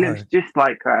star, but he looks just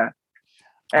like her.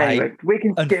 Anyway, we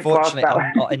can skip past that.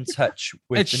 I'm not in touch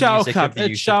with the music of the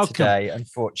youth today,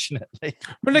 unfortunately.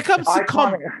 When it comes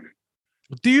to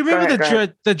do you remember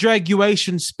the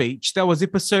Draguation speech? That was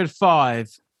episode 5.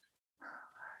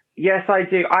 Yes, I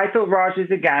do. I thought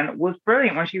Raja's again was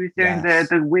brilliant when she was doing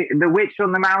the witch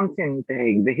on the mountain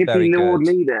thing, the hippie lord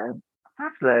leader.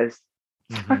 Fabulous.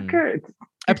 Mm-hmm. Good.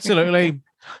 Absolutely.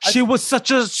 She was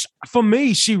for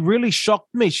me, she really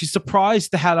shocked me. She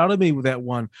surprised the hell out of me with that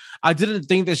one. I didn't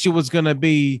think that she was going to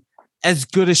be as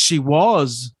good as she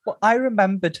was. Well, I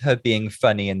remembered her being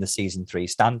funny in the season 3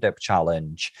 stand-up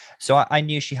challenge. So I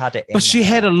knew she had it in But she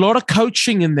had a lot of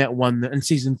coaching in that one in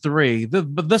season 3.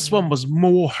 But this one was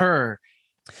more her.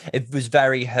 It was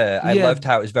very her. I loved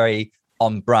how it was very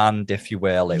on brand, if you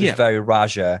will. It was very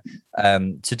Raja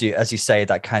to do, as you say,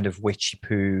 that kind of witchy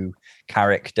poo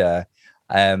character.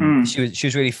 She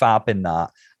was really fab in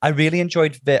that. I really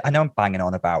enjoyed Viv. I know I'm banging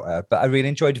on about her, but I really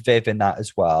enjoyed Viv in that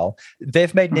as well.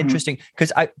 Viv made an interesting,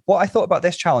 because what I thought about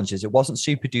this challenge is it wasn't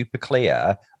super duper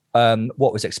clear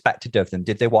what was expected of them.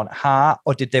 Did they want heart,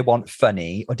 or did they want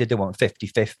funny, or did they want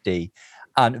 50-50?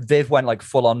 And Viv went like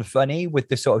full on funny with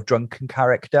this sort of drunken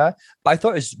character, but I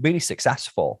thought it was really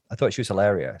successful. I thought she was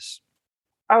hilarious.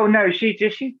 Oh no, she's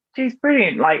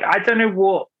brilliant. Like, I don't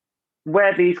know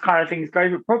where these kind of things go,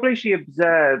 but probably she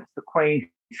observes the queen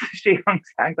she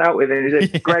hangs out with and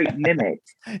is a great mimic.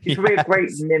 She's really a great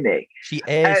mimic. She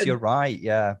is, you're right,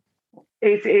 yeah.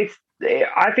 It's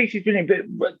I think she's brilliant.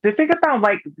 But the thing about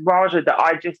like Raja that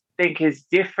I just think is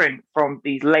different from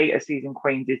these later season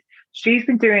queens is she's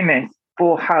been doing this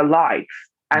for her life.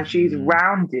 And she's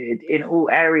rounded in all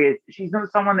areas. She's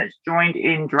not someone that's joined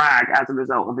in drag as a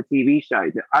result of a TV show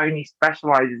that only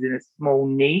specializes in a small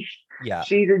niche. Yeah.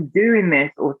 She's been doing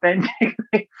this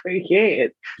authentically for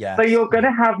years. Yes. So you're going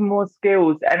to have more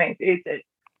skills. And it's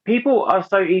people are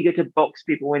so eager to box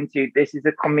people into this is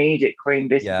a comedic queen,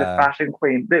 this is a fashion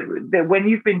queen. But when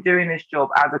you've been doing this job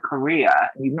as a career,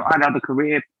 and you've not had other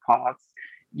career paths,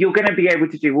 you're going to be able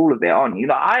to do all of it, aren't you?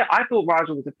 Like, I thought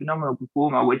Raja was a phenomenal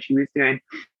performer when she was doing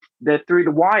the Through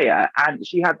the Wire, and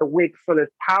she had the wig full of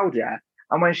powder.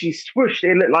 And when she swooshed,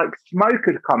 it looked like smoke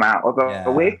had come out of her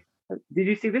wig. Did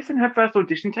you see this in her first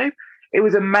audition tape? It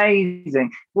was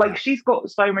amazing. Like, she's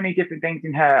got so many different things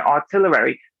in her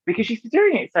artillery because she's been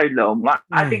doing it so long. Like,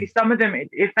 I think some of them,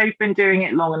 if they've been doing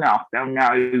it long enough, they'll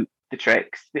know the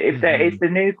tricks. If it's the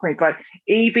new queen, like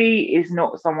Evie is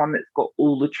not someone that's got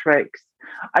all the tricks.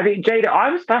 I think Jada,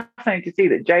 I was fascinated to see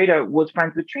that Jada was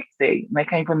friends with Trixie and they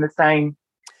came from the same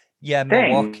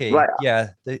Milwaukee. Like,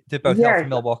 they both hail from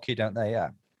Milwaukee, don't they? Yeah.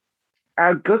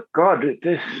 Good God, you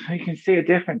can see a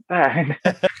difference there.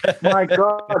 My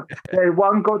God,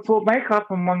 one got taught makeup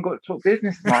and one got taught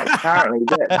business smarts, apparently.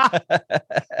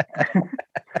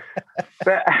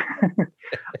 But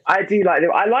I do like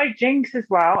them. I like Jinx as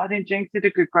well. I think Jinx did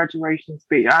a good graduation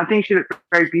speech. I think she looked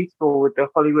very beautiful with the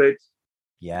Hollywood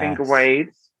finger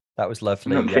waves. That was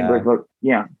lovely.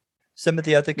 Yeah. Some of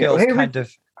the other girls kind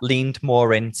of leaned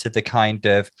more into the kind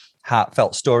of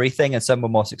heartfelt story thing, and some were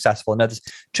more successful than others.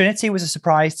 Trinity was a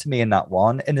surprise to me in that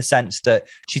one, in the sense that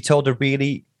she told a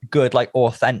really good, like,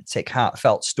 authentic,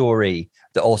 heartfelt story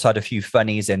that also had a few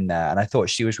funnies in there. And I thought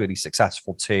she was really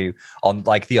successful too, on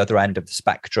like the other end of the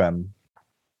spectrum.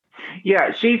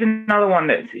 Yeah, she's another one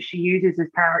that she uses this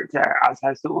character as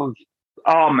her sort of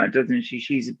armor, doesn't she?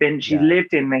 She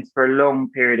lived in this for a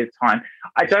long period of time.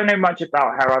 I don't know much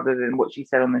about her other than what she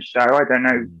said on the show. I don't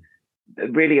know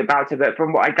really about her, but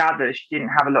from what I gather, she didn't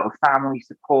have a lot of family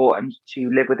support, and she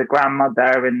lived with a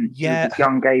grandmother and this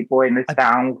young gay boy in the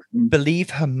South. I believe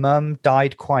her mum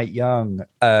died quite young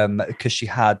because she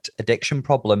had addiction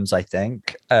problems, I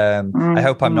think. I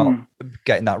hope I'm not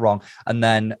getting that wrong. And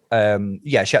then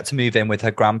she had to move in with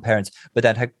her grandparents, but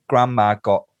then her grandma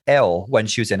got ill when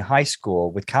she was in high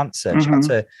school with cancer. She had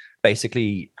to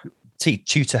basically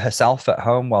tutor herself at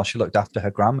home while she looked after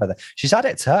her grandmother. She's had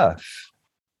it tough.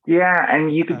 Yeah,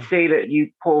 and you could see that you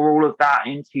pour all of that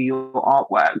into your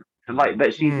artwork. Like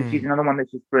that, she's another one that's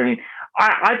just brilliant.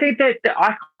 I think that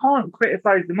I can't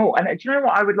criticize them all. And do you know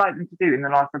what I would like them to do in the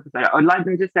last episode? I'd like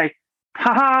them to say,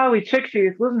 haha, we tricked you.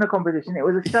 This wasn't a competition. It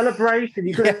was a celebration.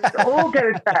 You could all get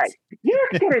a check. You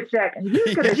get a check, and you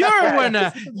get a check. You're a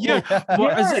winner.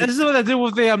 This is what they do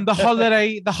with the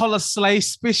holiday slay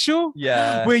special.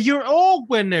 Yeah, where you're all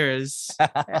winners.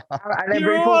 And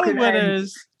you're all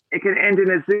winners. It can end in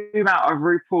a zoom out of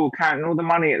RuPaul counting all the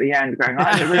money at the end, going,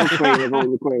 I'm the real queen of all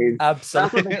the queens.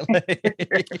 Absolutely.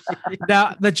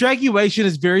 Now, the Draguation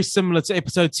is very similar to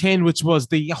episode 10, which was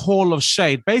the Hall of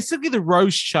Shade, basically the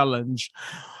roast challenge,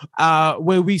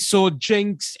 where we saw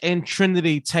Jinx and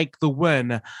Trinity take the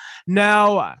win.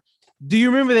 Now, do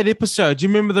you remember that episode? Do you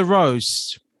remember the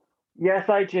roast? Yes,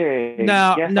 I do.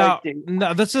 Now,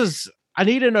 I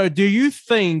need to know, do you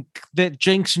think that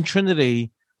Jinx and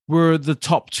Trinity were the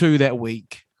top two that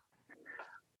week?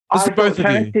 I thought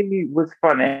Trinity was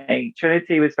funny.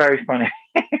 Trinity was very funny.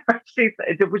 she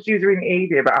was really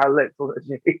easy about her lips,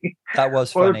 wasn't she? That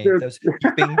was funny.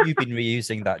 You've been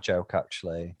reusing that joke,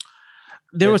 actually.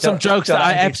 There were some jokes that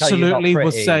I absolutely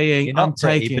was saying. I'm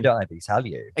taking. But don't let me tell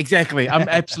you. Exactly. I'm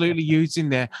absolutely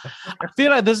using that. I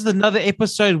feel like this is another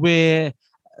episode where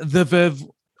the Viv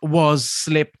was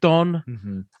slept on.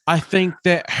 Mm-hmm. I think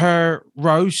that her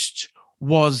roast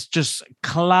was just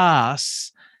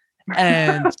class,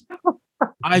 and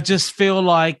I just feel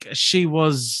like she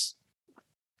was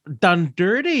done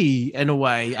dirty in a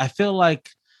way. I feel like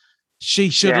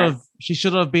she should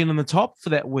have been on the top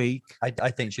for that week. I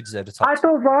think she deserved a top. I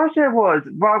thought Raja was.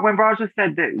 When Raja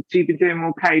said that she'd been doing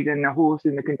more K than the horse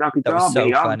in the Kentucky Derby,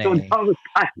 so I thought that was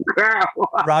like, girl.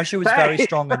 Raja was very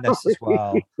strong in this as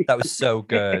well. That was so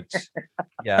good.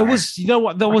 Yeah, it was. You know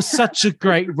what? There was such a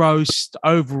great roast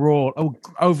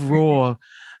overall.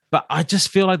 But I just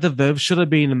feel like the Viv should have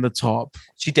been in the top.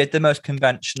 She did the most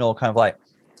conventional kind of like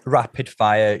rapid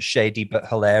fire, shady but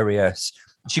hilarious.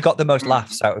 She got the most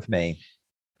laughs out of me.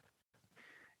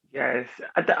 Yes.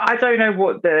 I don't know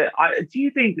what do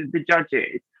you think that the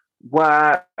judges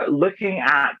were looking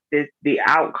at the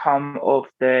outcome of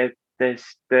the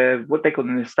the what they call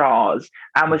them, the stars,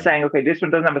 and we're saying, okay, this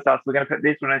one doesn't have a star, so we're going to put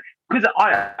this one in. Because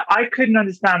I couldn't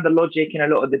understand the logic in a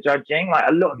lot of the judging. Like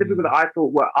a lot of the people that I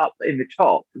thought were up in the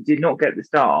top did not get the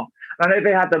star. I know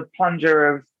they had the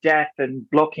plunger of death and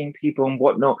blocking people and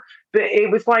whatnot, but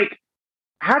it was like,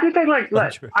 how did they like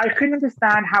I couldn't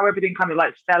understand how everything kind of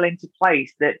like fell into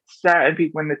place, that certain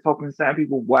people in the top and certain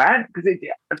people weren't. Because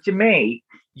to me,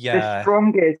 the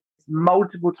strongest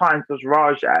multiple times was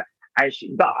Raja. And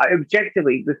but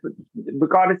objectively,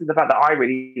 regardless of the fact that I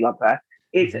really love her,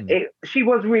 she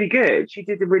was really good. She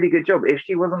did a really good job. If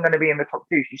she wasn't going to be in the top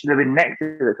two, she should have been next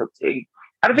to the top two.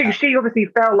 And I think she obviously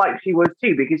felt like she was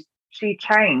too, because she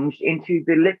changed into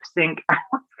the lip sync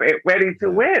outfit ready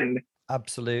to win.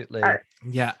 Absolutely.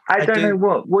 I don't know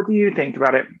what do you think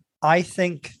about it? I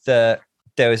think that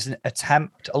there was an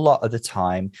attempt a lot of the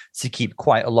time to keep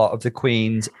quite a lot of the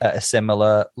queens at a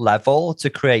similar level to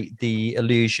create the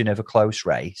illusion of a close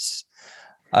race.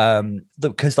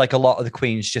 Because like a lot of the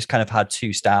queens just kind of had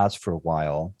 2 stars for a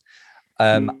while.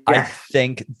 I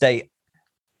think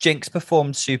Jinx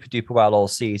performed super duper well all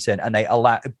season, and they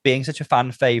allowed, being such a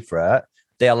fan favorite,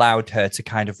 they allowed her to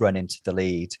kind of run into the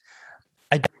lead.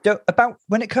 About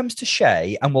when it comes to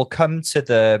Shea, and we'll come to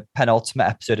the penultimate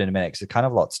episode in a minute because there's kind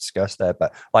of a lot to discuss there,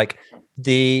 but like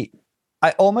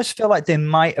I almost feel like they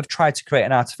might have tried to create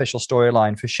an artificial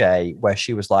storyline for Shea where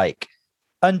she was like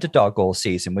underdog all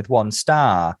season with 1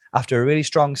 star after a really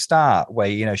strong start where,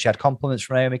 you know, she had compliments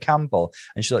from Naomi Campbell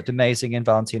and she looked amazing in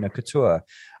Valentina Couture.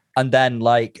 And then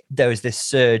like there was this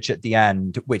surge at the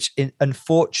end, which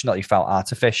unfortunately felt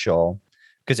artificial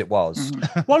because it was.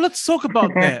 Well, let's talk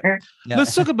about that.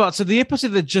 Let's talk about the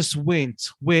episode that just went,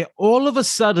 where all of a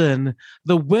sudden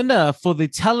the winner for the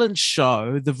talent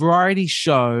show, the variety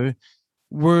show,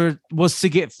 was to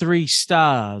get 3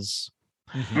 stars.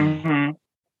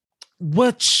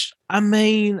 Which, I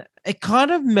mean, it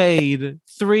kind of made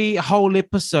 3 whole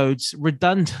episodes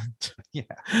redundant.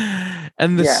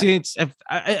 In the sense of,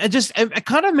 it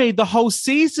kind of made the whole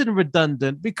season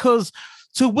redundant, because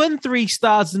to win 3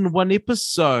 stars in 1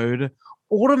 episode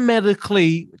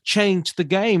automatically changed the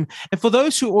game. And for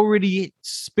those who already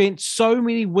spent so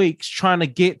many weeks trying to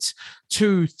get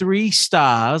to 3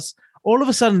 stars, all of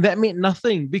a sudden that meant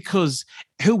nothing, because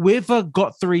whoever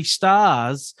got 3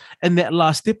 stars in that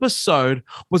last episode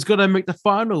was going to make the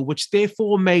final, which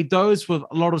therefore made those with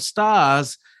a lot of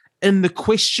stars in the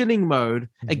questioning mode.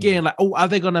 Again, like, oh, are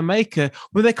they going to make it?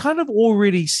 Well, they kind of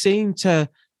already seem to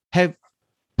have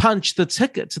punched the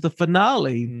ticket to the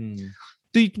finale.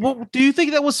 Do you think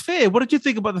that was fair? What did you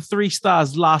think about the 3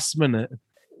 stars last minute?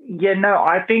 Yeah, no,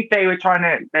 I think they were trying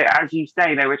to, as you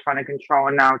say, they were trying to control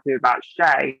a narrative about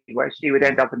Shea, where she would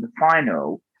end up in the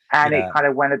final, and it kind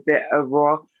of went a bit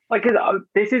overall. Like,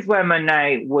 this is where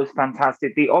Monet was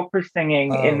fantastic. The opera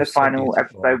singing in the final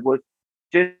episode was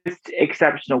just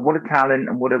exceptional. What a talent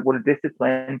and what a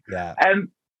discipline.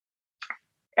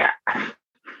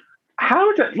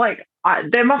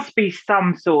 There must be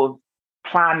some sort of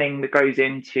planning that goes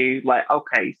into, like,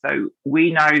 okay, so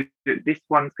we know that this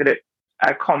one's good at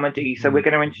a comedy, so we're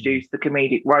going to introduce the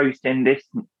comedic roast in this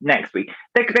next week.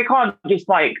 They can't just,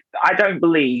 like, I don't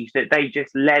believe that they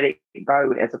just let it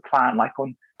go as a plan. Like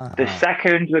on the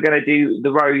 2nd, we're going to do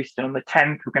the roast, and on the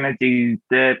 10th, we're going to do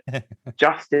the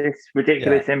Justice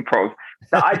ridiculous improv.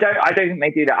 So I don't think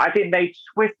they do that. I think they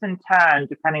twist and turn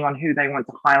depending on who they want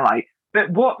to highlight.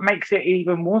 But what makes it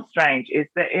even more strange is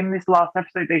that in this last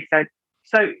episode, they said,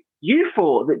 so you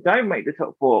 4 that don't make the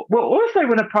top 4 will also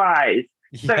win a prize.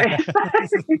 So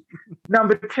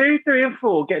number 2, 3, and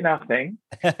 4 get nothing,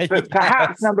 but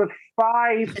perhaps number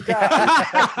 5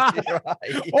 does.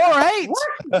 Or 8,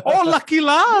 or lucky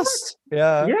last.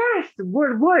 Yes.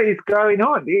 What is going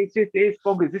on? It's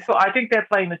bonkers. I think they're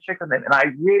playing the trick on them, and I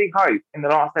really hope in the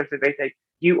last episode they say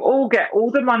you all get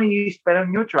all the money you spend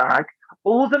on your drag,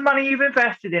 all the money you've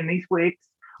invested in these wigs.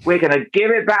 We're going to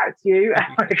give it back to you, and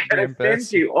we're going to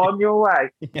send you on your way.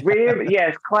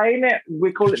 Yes, claim it.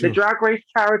 We call it the Drag Race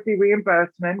Charity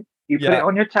Reimbursement. You put it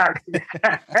on your tax,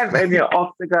 and then you're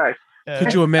off to go.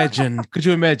 Could you imagine? Could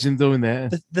you imagine doing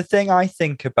that? The thing I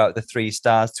think about the 3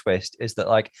 stars twist is that,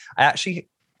 like, I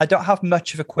don't have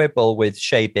much of a quibble with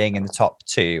Shea being in the top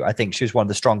 2. I think she was one of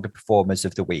the stronger performers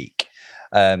of the week.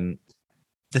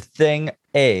 The thing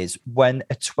is, when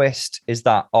a twist is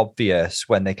that obvious,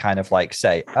 when they kind of like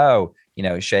say, oh, you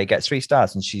know, Shea gets 3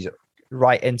 stars and she's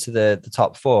right into the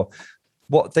top 4.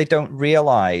 What they don't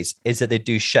realize is that they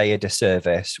do Shea a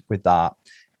disservice with that.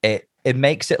 It it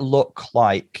makes it look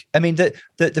like, I mean,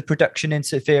 the production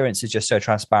interference is just so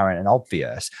transparent and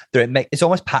obvious that it's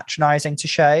almost patronizing to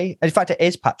Shea. And in fact, it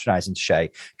is patronizing to Shea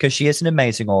because she is an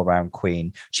amazing all-round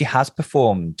queen. She has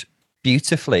performed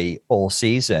beautifully all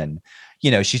season. You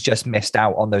know, she's just missed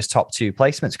out on those top 2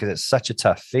 placements because it's such a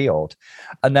tough field.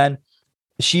 And then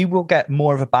she will get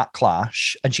more of a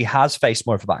backlash, and she has faced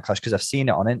more of a backlash because I've seen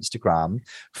it on Instagram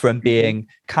from being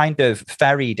kind of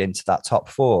ferried into that top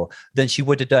 4 than she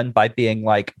would have done by being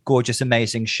like gorgeous,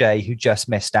 amazing Shea, who just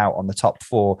missed out on the top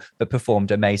 4 but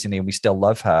performed amazingly, and we still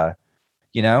love her,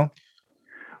 you know?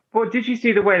 Well, did you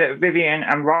see the way that Vivienne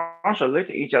and Raja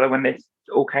looked at each other when this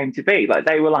all came to be? Like,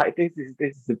 they were like, "This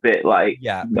is a bit like,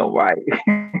 not right."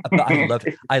 But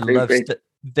I love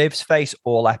Viv's face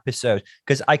all episode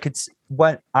because I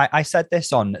said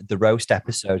this on the roast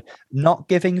episode, not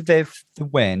giving Viv the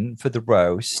win for the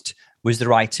roast was the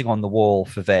writing on the wall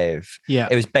for Viv. Yeah,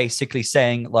 it was basically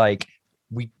saying like,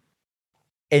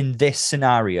 in this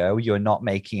scenario, you're not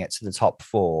making it to the top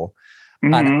 4.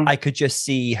 Mm-hmm. And I could just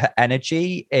see her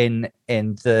energy in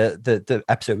the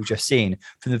episode we've just seen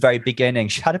from the very beginning.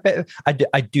 She had a bit of,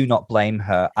 I do not blame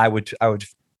her. I would have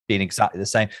been exactly the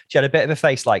same. She had a bit of a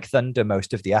face like thunder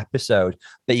most of the episode,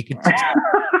 but you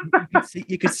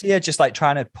could see her just like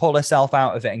trying to pull herself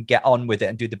out of it and get on with it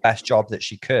and do the best job that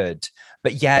she could.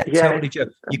 But totally,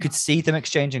 you could see them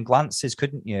exchanging glances,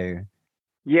 couldn't you?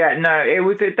 Yeah, no, it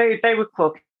was they were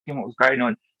clocking what was going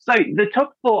on. So the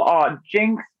top 4 are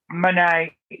Jinx,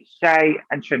 Monet, Shea,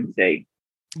 and Trinity.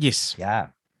 Yes. Yeah.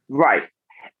 Right.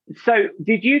 So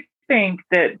did you think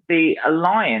that the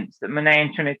alliance that Monet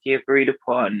and Trinity agreed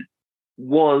upon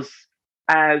was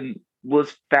fair?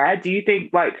 Do you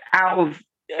think, like,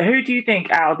 who do you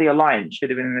think out of the alliance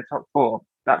should have been in the top 4?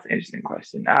 That's an interesting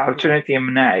question. Out of Trinity and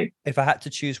Monet. If I had to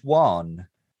choose one.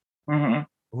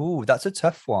 Mm-hmm. Ooh, that's a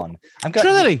tough one.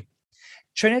 Trinity.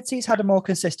 Trinity's had a more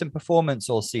consistent performance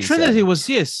all season. Trinity,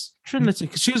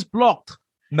 because she was blocked.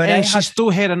 Monet she still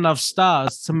had enough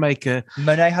stars to make her.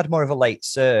 Monet had more of a late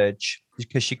surge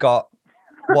because she got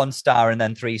 1 star and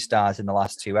then 3 stars in the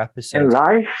last 2 episodes. In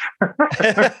life?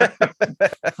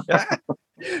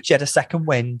 She had a second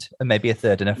wind and maybe a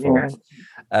third and a fourth.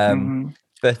 Yeah.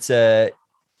 But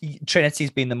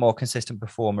Trinity's been the more consistent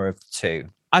performer of the 2.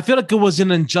 I feel like it was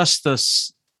an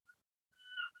injustice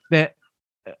that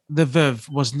the Viv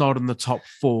was not in the top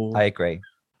 4. I agree.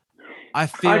 I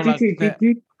feel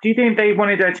do you think they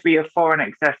wanted her to be a foreign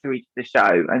accessory to the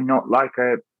show and not like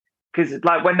because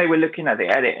like when they were looking at the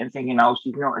edit and thinking, oh,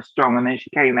 she's not as strong, and then she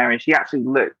came there and she actually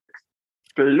looked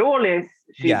flawless.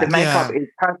 The makeup is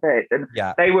perfect, and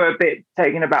they were a bit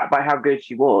taken aback by how good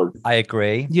she was. I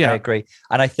agree. I agree.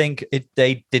 And I think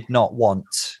they did not want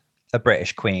a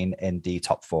British queen in the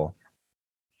top 4.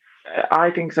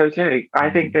 I think so too. I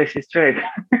think this is true.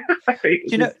 Do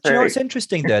you know what's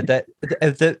interesting though? That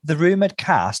the rumored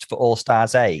cast for All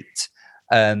Stars 8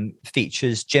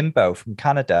 features Jimbo from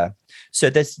Canada. So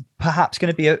there's perhaps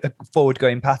going to be a forward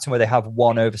going pattern where they have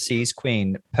one overseas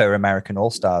queen per American All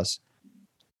Stars.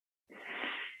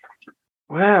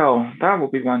 Well, that will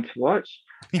be one to watch.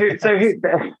 I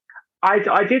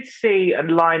did see a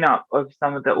lineup of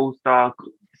some of the All Star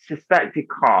suspected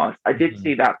cast. I did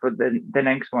see that for the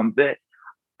next one, but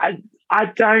I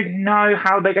don't know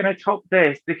how they're going to top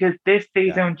this because this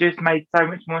season just made so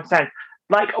much more sense.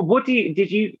 Like,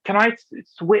 can I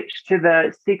switch to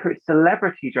the Secret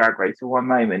Celebrity Drag Race for one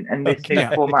moment and this new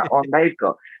format on they've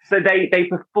got? So they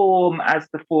perform as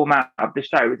the format of the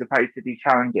show as opposed to the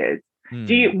challenges.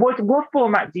 What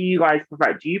format do you guys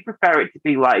prefer? Do you prefer it to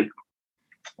be like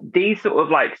these sort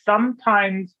of like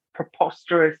sometimes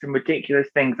preposterous and ridiculous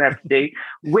things they have to do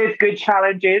with good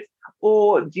challenges,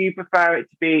 or do you prefer it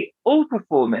to be all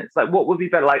performance? Like, what would be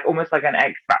better, like almost like an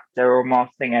X Factor or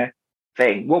Masked Singer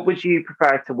thing? What would you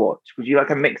prefer to watch? Would you like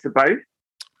a mix of both?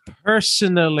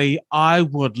 Personally, I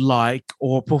would like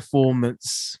all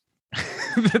performance.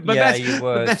 You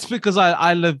would. That's because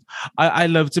I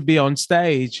love to be on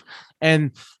stage,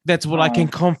 and that's what I can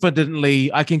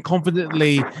confidently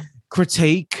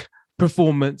critique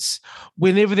performance.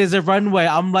 Whenever there's a runway,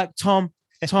 I'm like, Tom,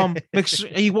 make sure,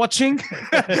 are you watching?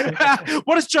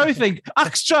 What does Joe think?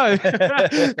 Ask Joe.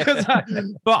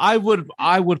 But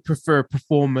I would prefer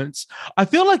performance. I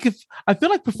feel like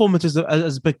performance is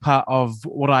a big part of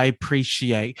what I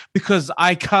appreciate, because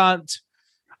I can't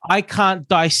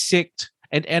dissect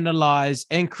and analyze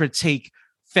and critique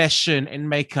fashion and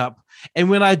makeup.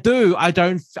 And when I do,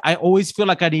 I always feel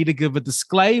like I need to give a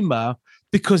disclaimer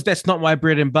because that's not my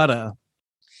bread and butter.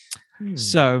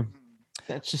 So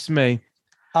that's just me.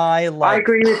 I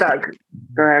agree with that.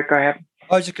 Go ahead.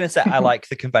 I was just going to say I like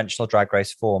the conventional Drag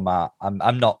Race format.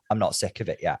 I'm not sick of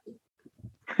it yet.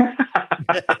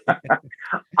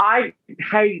 I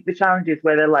hate the challenges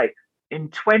where they're like, in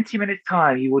 20 minutes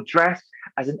time, you will dress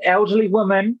as an elderly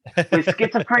woman with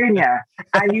schizophrenia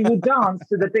and you will dance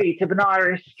to the beat of an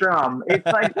Irish drum. It's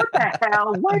like, what the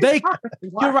hell?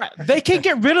 You're right. They can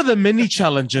get rid of the mini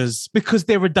challenges because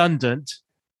they're redundant.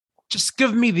 Just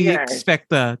give me the X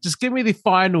Factor. Just give me the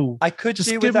final. I could just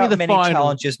do without mini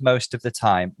challenges most of the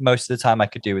time. Most of the time I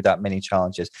could do without mini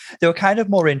challenges. They were kind of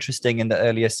more interesting in the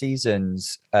earlier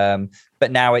seasons.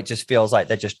 But now it just feels like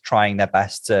they're just trying their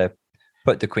best to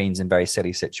put the queens in very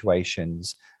silly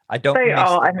situations. I don't miss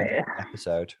the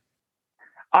episode.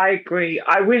 I agree.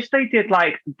 I wish they did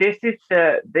this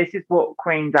is what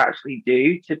queens actually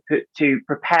do to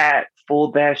prepare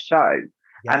for their show.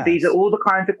 Yes. And these are all the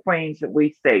kinds of queens that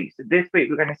we see. So this week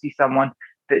we're going to see someone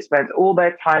that spends all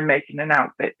their time making an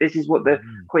outfit. This is what the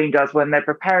queen does when they're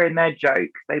preparing their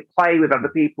jokes. They play with other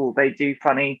people. They do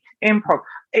funny improv.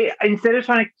 Instead of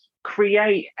trying to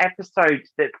create episodes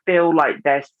that feel like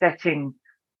they're setting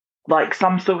like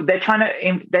some sort of, they're trying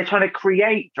to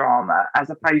create drama as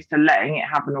opposed to letting it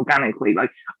happen organically. Like,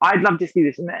 I'd love to see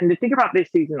this. And the thing about this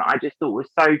season I just thought was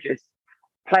so just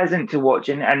pleasant to watch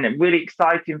and really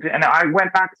exciting. And I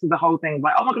went back to the whole thing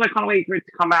like, oh my God, I can't wait for it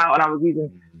to come out. And I was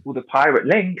using all the pirate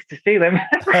links to see them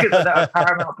because of that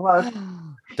Paramount Plus.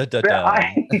 It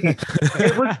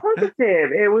was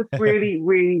positive. It was really,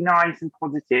 really nice and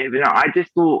positive. And I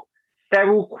just thought they're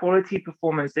all quality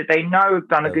performers that they know have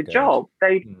done a good job.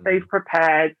 They've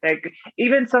prepared.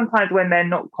 Even sometimes when they're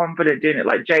not confident doing it,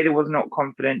 like Jada was not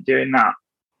confident doing that.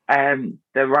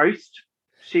 The roast,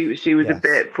 she was a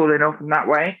bit falling off in that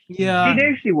way. Yeah, she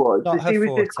knew she was. So she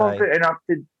was just confident enough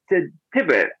to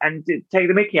pivot and to take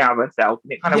the mickey out of herself,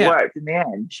 and it kind of worked in the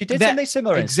end. She did something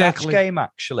similar in Snatch Game,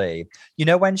 actually. You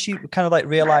know, when she kind of like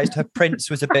realized her prince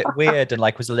was a bit weird and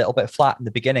like was a little bit flat in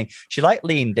the beginning, she like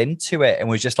leaned into it and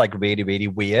was just like really, really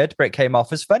weird, but it came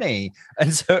off as funny,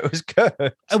 and so it was good.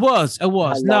 It was.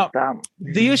 Now,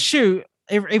 the issue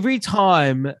every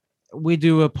time we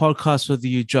do a podcast with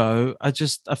you, Joe, I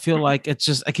feel like it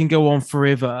can go on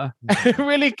forever. It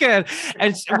really can.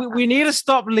 And we need to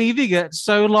stop leaving it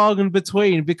so long in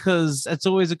between because it's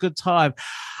always a good time.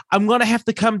 I'm going to have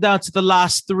to come down to the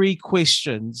last three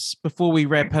questions before we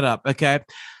wrap it up. Okay.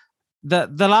 The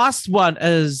last one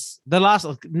is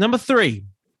number 3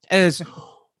 is,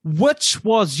 which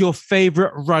was your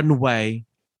favorite runway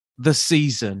this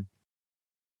season?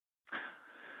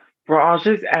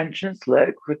 Raja's entrance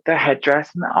look with the headdress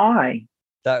and the eye.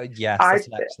 That's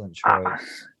an excellent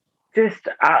choice. Just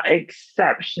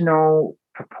exceptional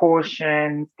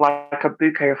proportions, like a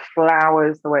bouquet of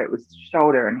flowers, the way it was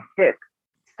shoulder and hip.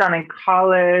 Stunning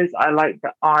colors. I like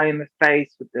the eye in the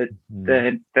face with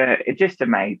the it's just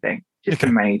amazing. Just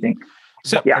amazing.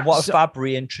 So, what a fab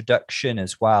reintroduction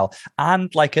as well,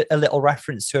 and like a little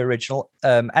reference to original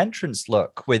entrance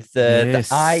look with the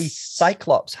eye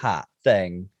Cyclops hat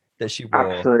thing that she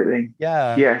wore. Absolutely.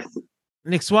 Yeah. Yes.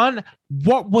 Next one.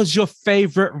 What was your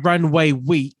favorite runway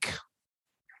week?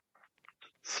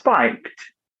 Spiked.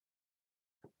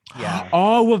 Yeah.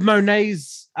 Oh, with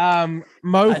Monet's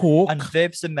mohawk. And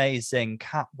Viv's amazing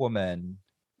Catwoman.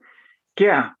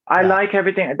 Yeah. I like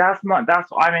everything. That's what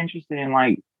I'm interested in,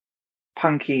 like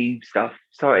punky stuff.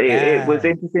 So it was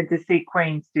interesting to see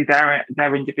queens do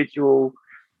their individual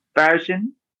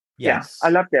version. Yes. Yeah.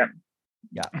 I loved it.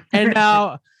 Yeah. And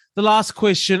now the last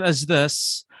question is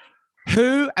this.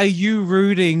 Who are you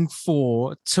rooting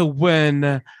for to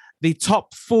win the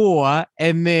top 4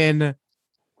 and then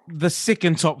the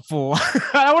second top 4?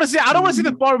 I don't want to see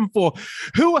the bottom 4.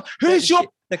 Who's your...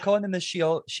 They're calling them she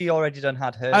already done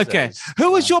had hers. Okay.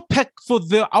 Who is your pick for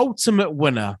the ultimate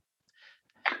winner?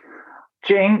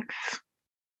 Jinx.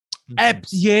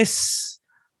 Yes.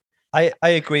 I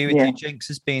agree with you. Jinx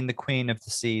has been the queen of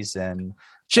the season.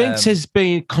 Jinx has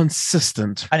been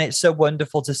consistent. And it's so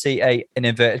wonderful to see an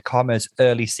inverted commas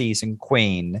early season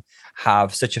queen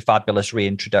have such a fabulous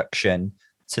reintroduction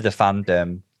to the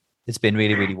fandom. It's been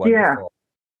really, really wonderful.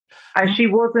 Yeah. And she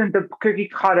wasn't the cookie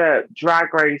cutter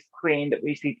drag race queen that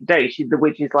we see today.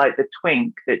 Which is like the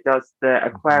twink that does the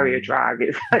Aquaria drag.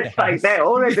 It's like they're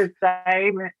all the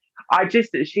same.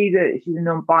 She's a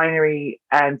non-binary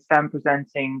and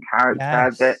femme-presenting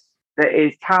character that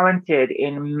is talented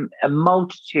in a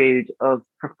multitude of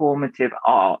performative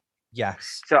art.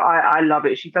 Yes. So I love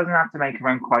it. She doesn't have to make her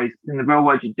own quotes. In the real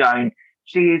world, you don't.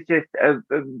 She is just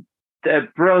a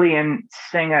brilliant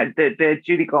singer. The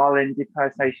Judy Garland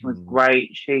impersonation was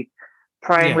great.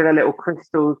 praying with her little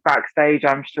crystals backstage,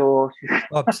 I'm sure.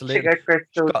 Absolutely.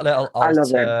 She's got a little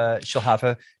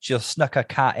altar. She'll snuck a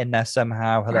cat in there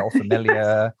somehow, her little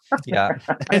familiar. Yeah.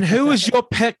 And who was your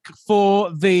pick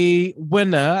for the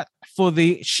winner for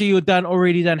the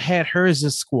Already Done Had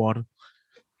Hers squad?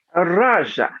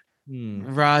 Raja.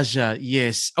 Raja,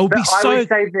 yes. I would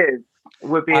say this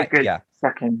would be a good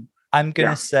second. I'm going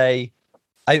to say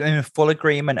I'm in full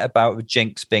agreement about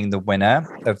Jinx being the winner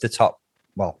of the top.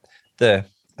 Well, I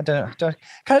don't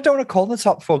want to call them the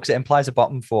top 4 because it implies a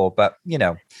bottom 4, but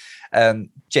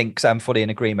Jinx, I'm fully in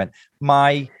agreement.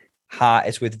 My heart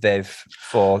is with Viv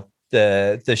for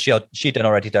the she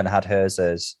already done had hers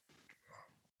as.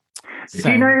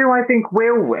 Do you know who I think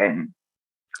will win?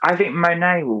 I think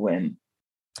Monet will win.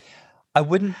 I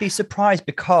wouldn't be surprised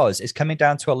because it's coming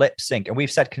down to a lip sync, and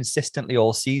we've said consistently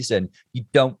all season you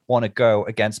don't want to go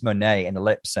against Monet in a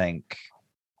lip sync.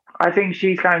 I think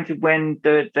she's going to win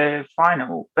the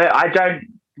final, but I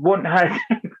don't want her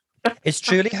to. It's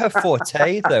truly her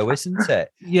forte, though, isn't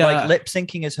it? Yeah. Like, lip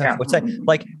syncing is her forte.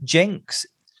 Like, Jinx,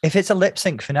 if it's a lip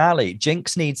sync finale,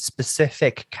 Jinx needs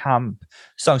specific camp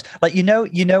songs. Like,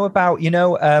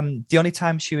 the only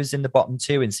time she was in the bottom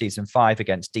 2 in season 5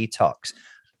 against Detox,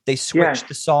 they switched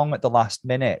the song at the last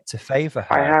minute to favor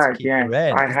her. I heard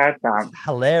that. It's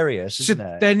hilarious, isn't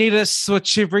it? They need to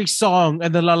switch every song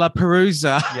in the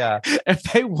Lollapalooza if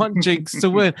they want Jinx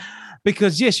to win.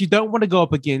 Because, yes, you don't want to go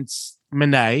up against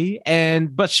Monet,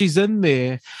 but she's in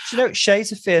there.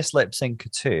 Shay's a fierce lip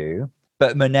syncer too,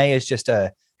 but Monet is just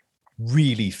a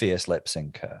really fierce lip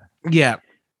syncer. Yeah,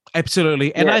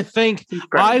 absolutely. And I think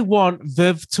I want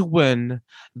Viv to win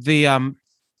the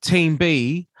Team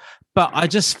B, but I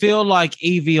just feel like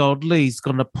Evie Oddly's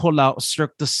going to pull out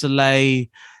Cirque du Soleil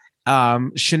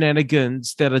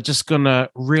shenanigans that are just going to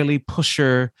really push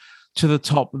her to the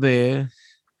top there.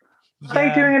 Are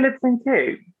they doing a lip sync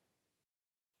too?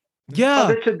 Yeah.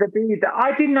 I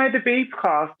didn't know the Beep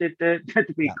cast did the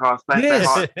Beep cast. Yes.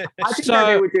 I didn't know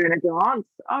they were doing a dance.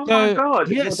 Oh my God.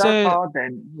 Yeah, that's hard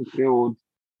then. Oh,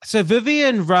 so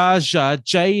Vivian, Raja,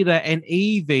 Jada, and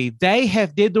Evie, they're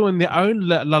doing their own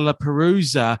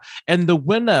Lollapalooza, and the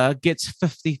winner gets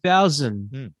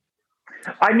 50,000.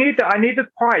 I knew the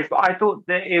prize, but I thought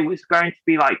that it was going to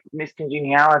be like Miss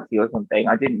Congeniality or something.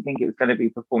 I didn't think it was going to be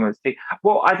performance.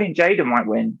 Well, I think Jada might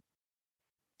win.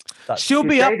 She'll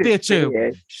be up there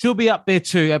too. She'll be up there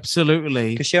too,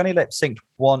 absolutely. Because she only lip synced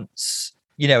once,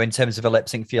 in terms of a lip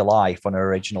sync for your life on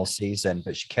her original season,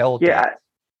 but she killed it.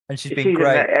 And she's been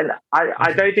great. And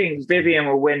I don't think Vivian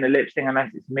will win the lip sync unless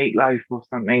it's Meatloaf or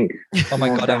something. Oh my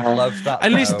God, I love that.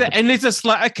 Unless it's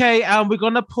like, okay, we're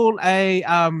gonna pull a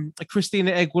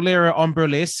Christina Aguilera on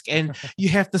Burlesque, and you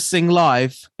have to sing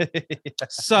live.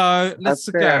 So let's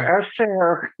go.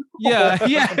 Sure. Yeah,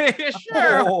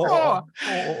 sure.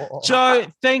 Joe,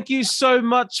 thank you so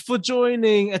much for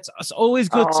joining. It's always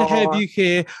good to have you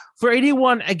here. For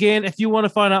anyone, again, if you want to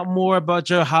find out more about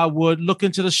Joe Harwood, look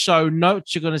into the show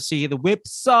notes. You're going to see the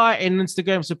website and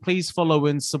Instagram, so please follow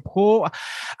and support.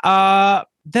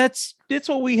 That's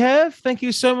all we have. Thank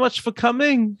you so much for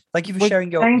coming. Thank you for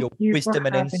sharing your wisdom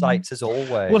and insights as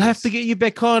always. We'll have to get you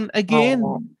back on again.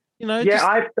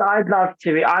 I'd love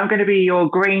to. I'm going to be your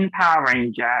green Power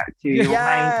Ranger to your main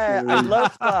team. I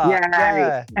love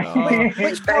that. Yeah.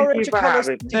 Which Power Ranger colours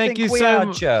do you think we are,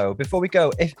 Joe? Before we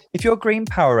go, if you're green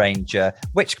Power Ranger,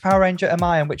 which Power Ranger am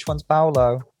I and which one's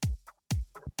Paolo?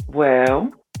 Well,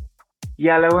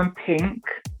 yellow and pink.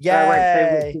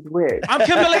 Yeah. I'm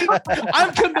Kimberly.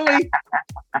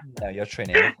 No, you're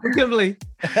Trini. Kimberly.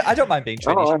 I don't mind being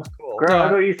Trini. She's cool. Girl, I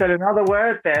thought you said another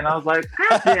word then. I was like,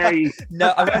 how dare you? No,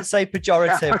 I won't say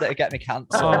pejorative that would get me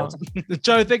cancelled.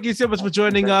 Joe, thank you so much for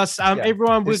joining us.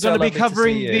 Everyone, we're going to be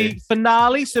covering the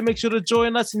finale, so make sure to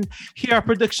join us and hear our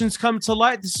predictions come to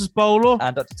light. This is Bolo.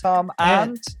 And Dr. Tom.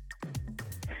 And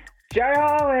Joe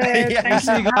Harwood.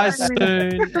 See you guys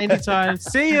soon. Anytime.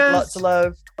 See you. Lots of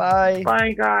love. Bye.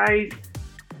 Bye, guys.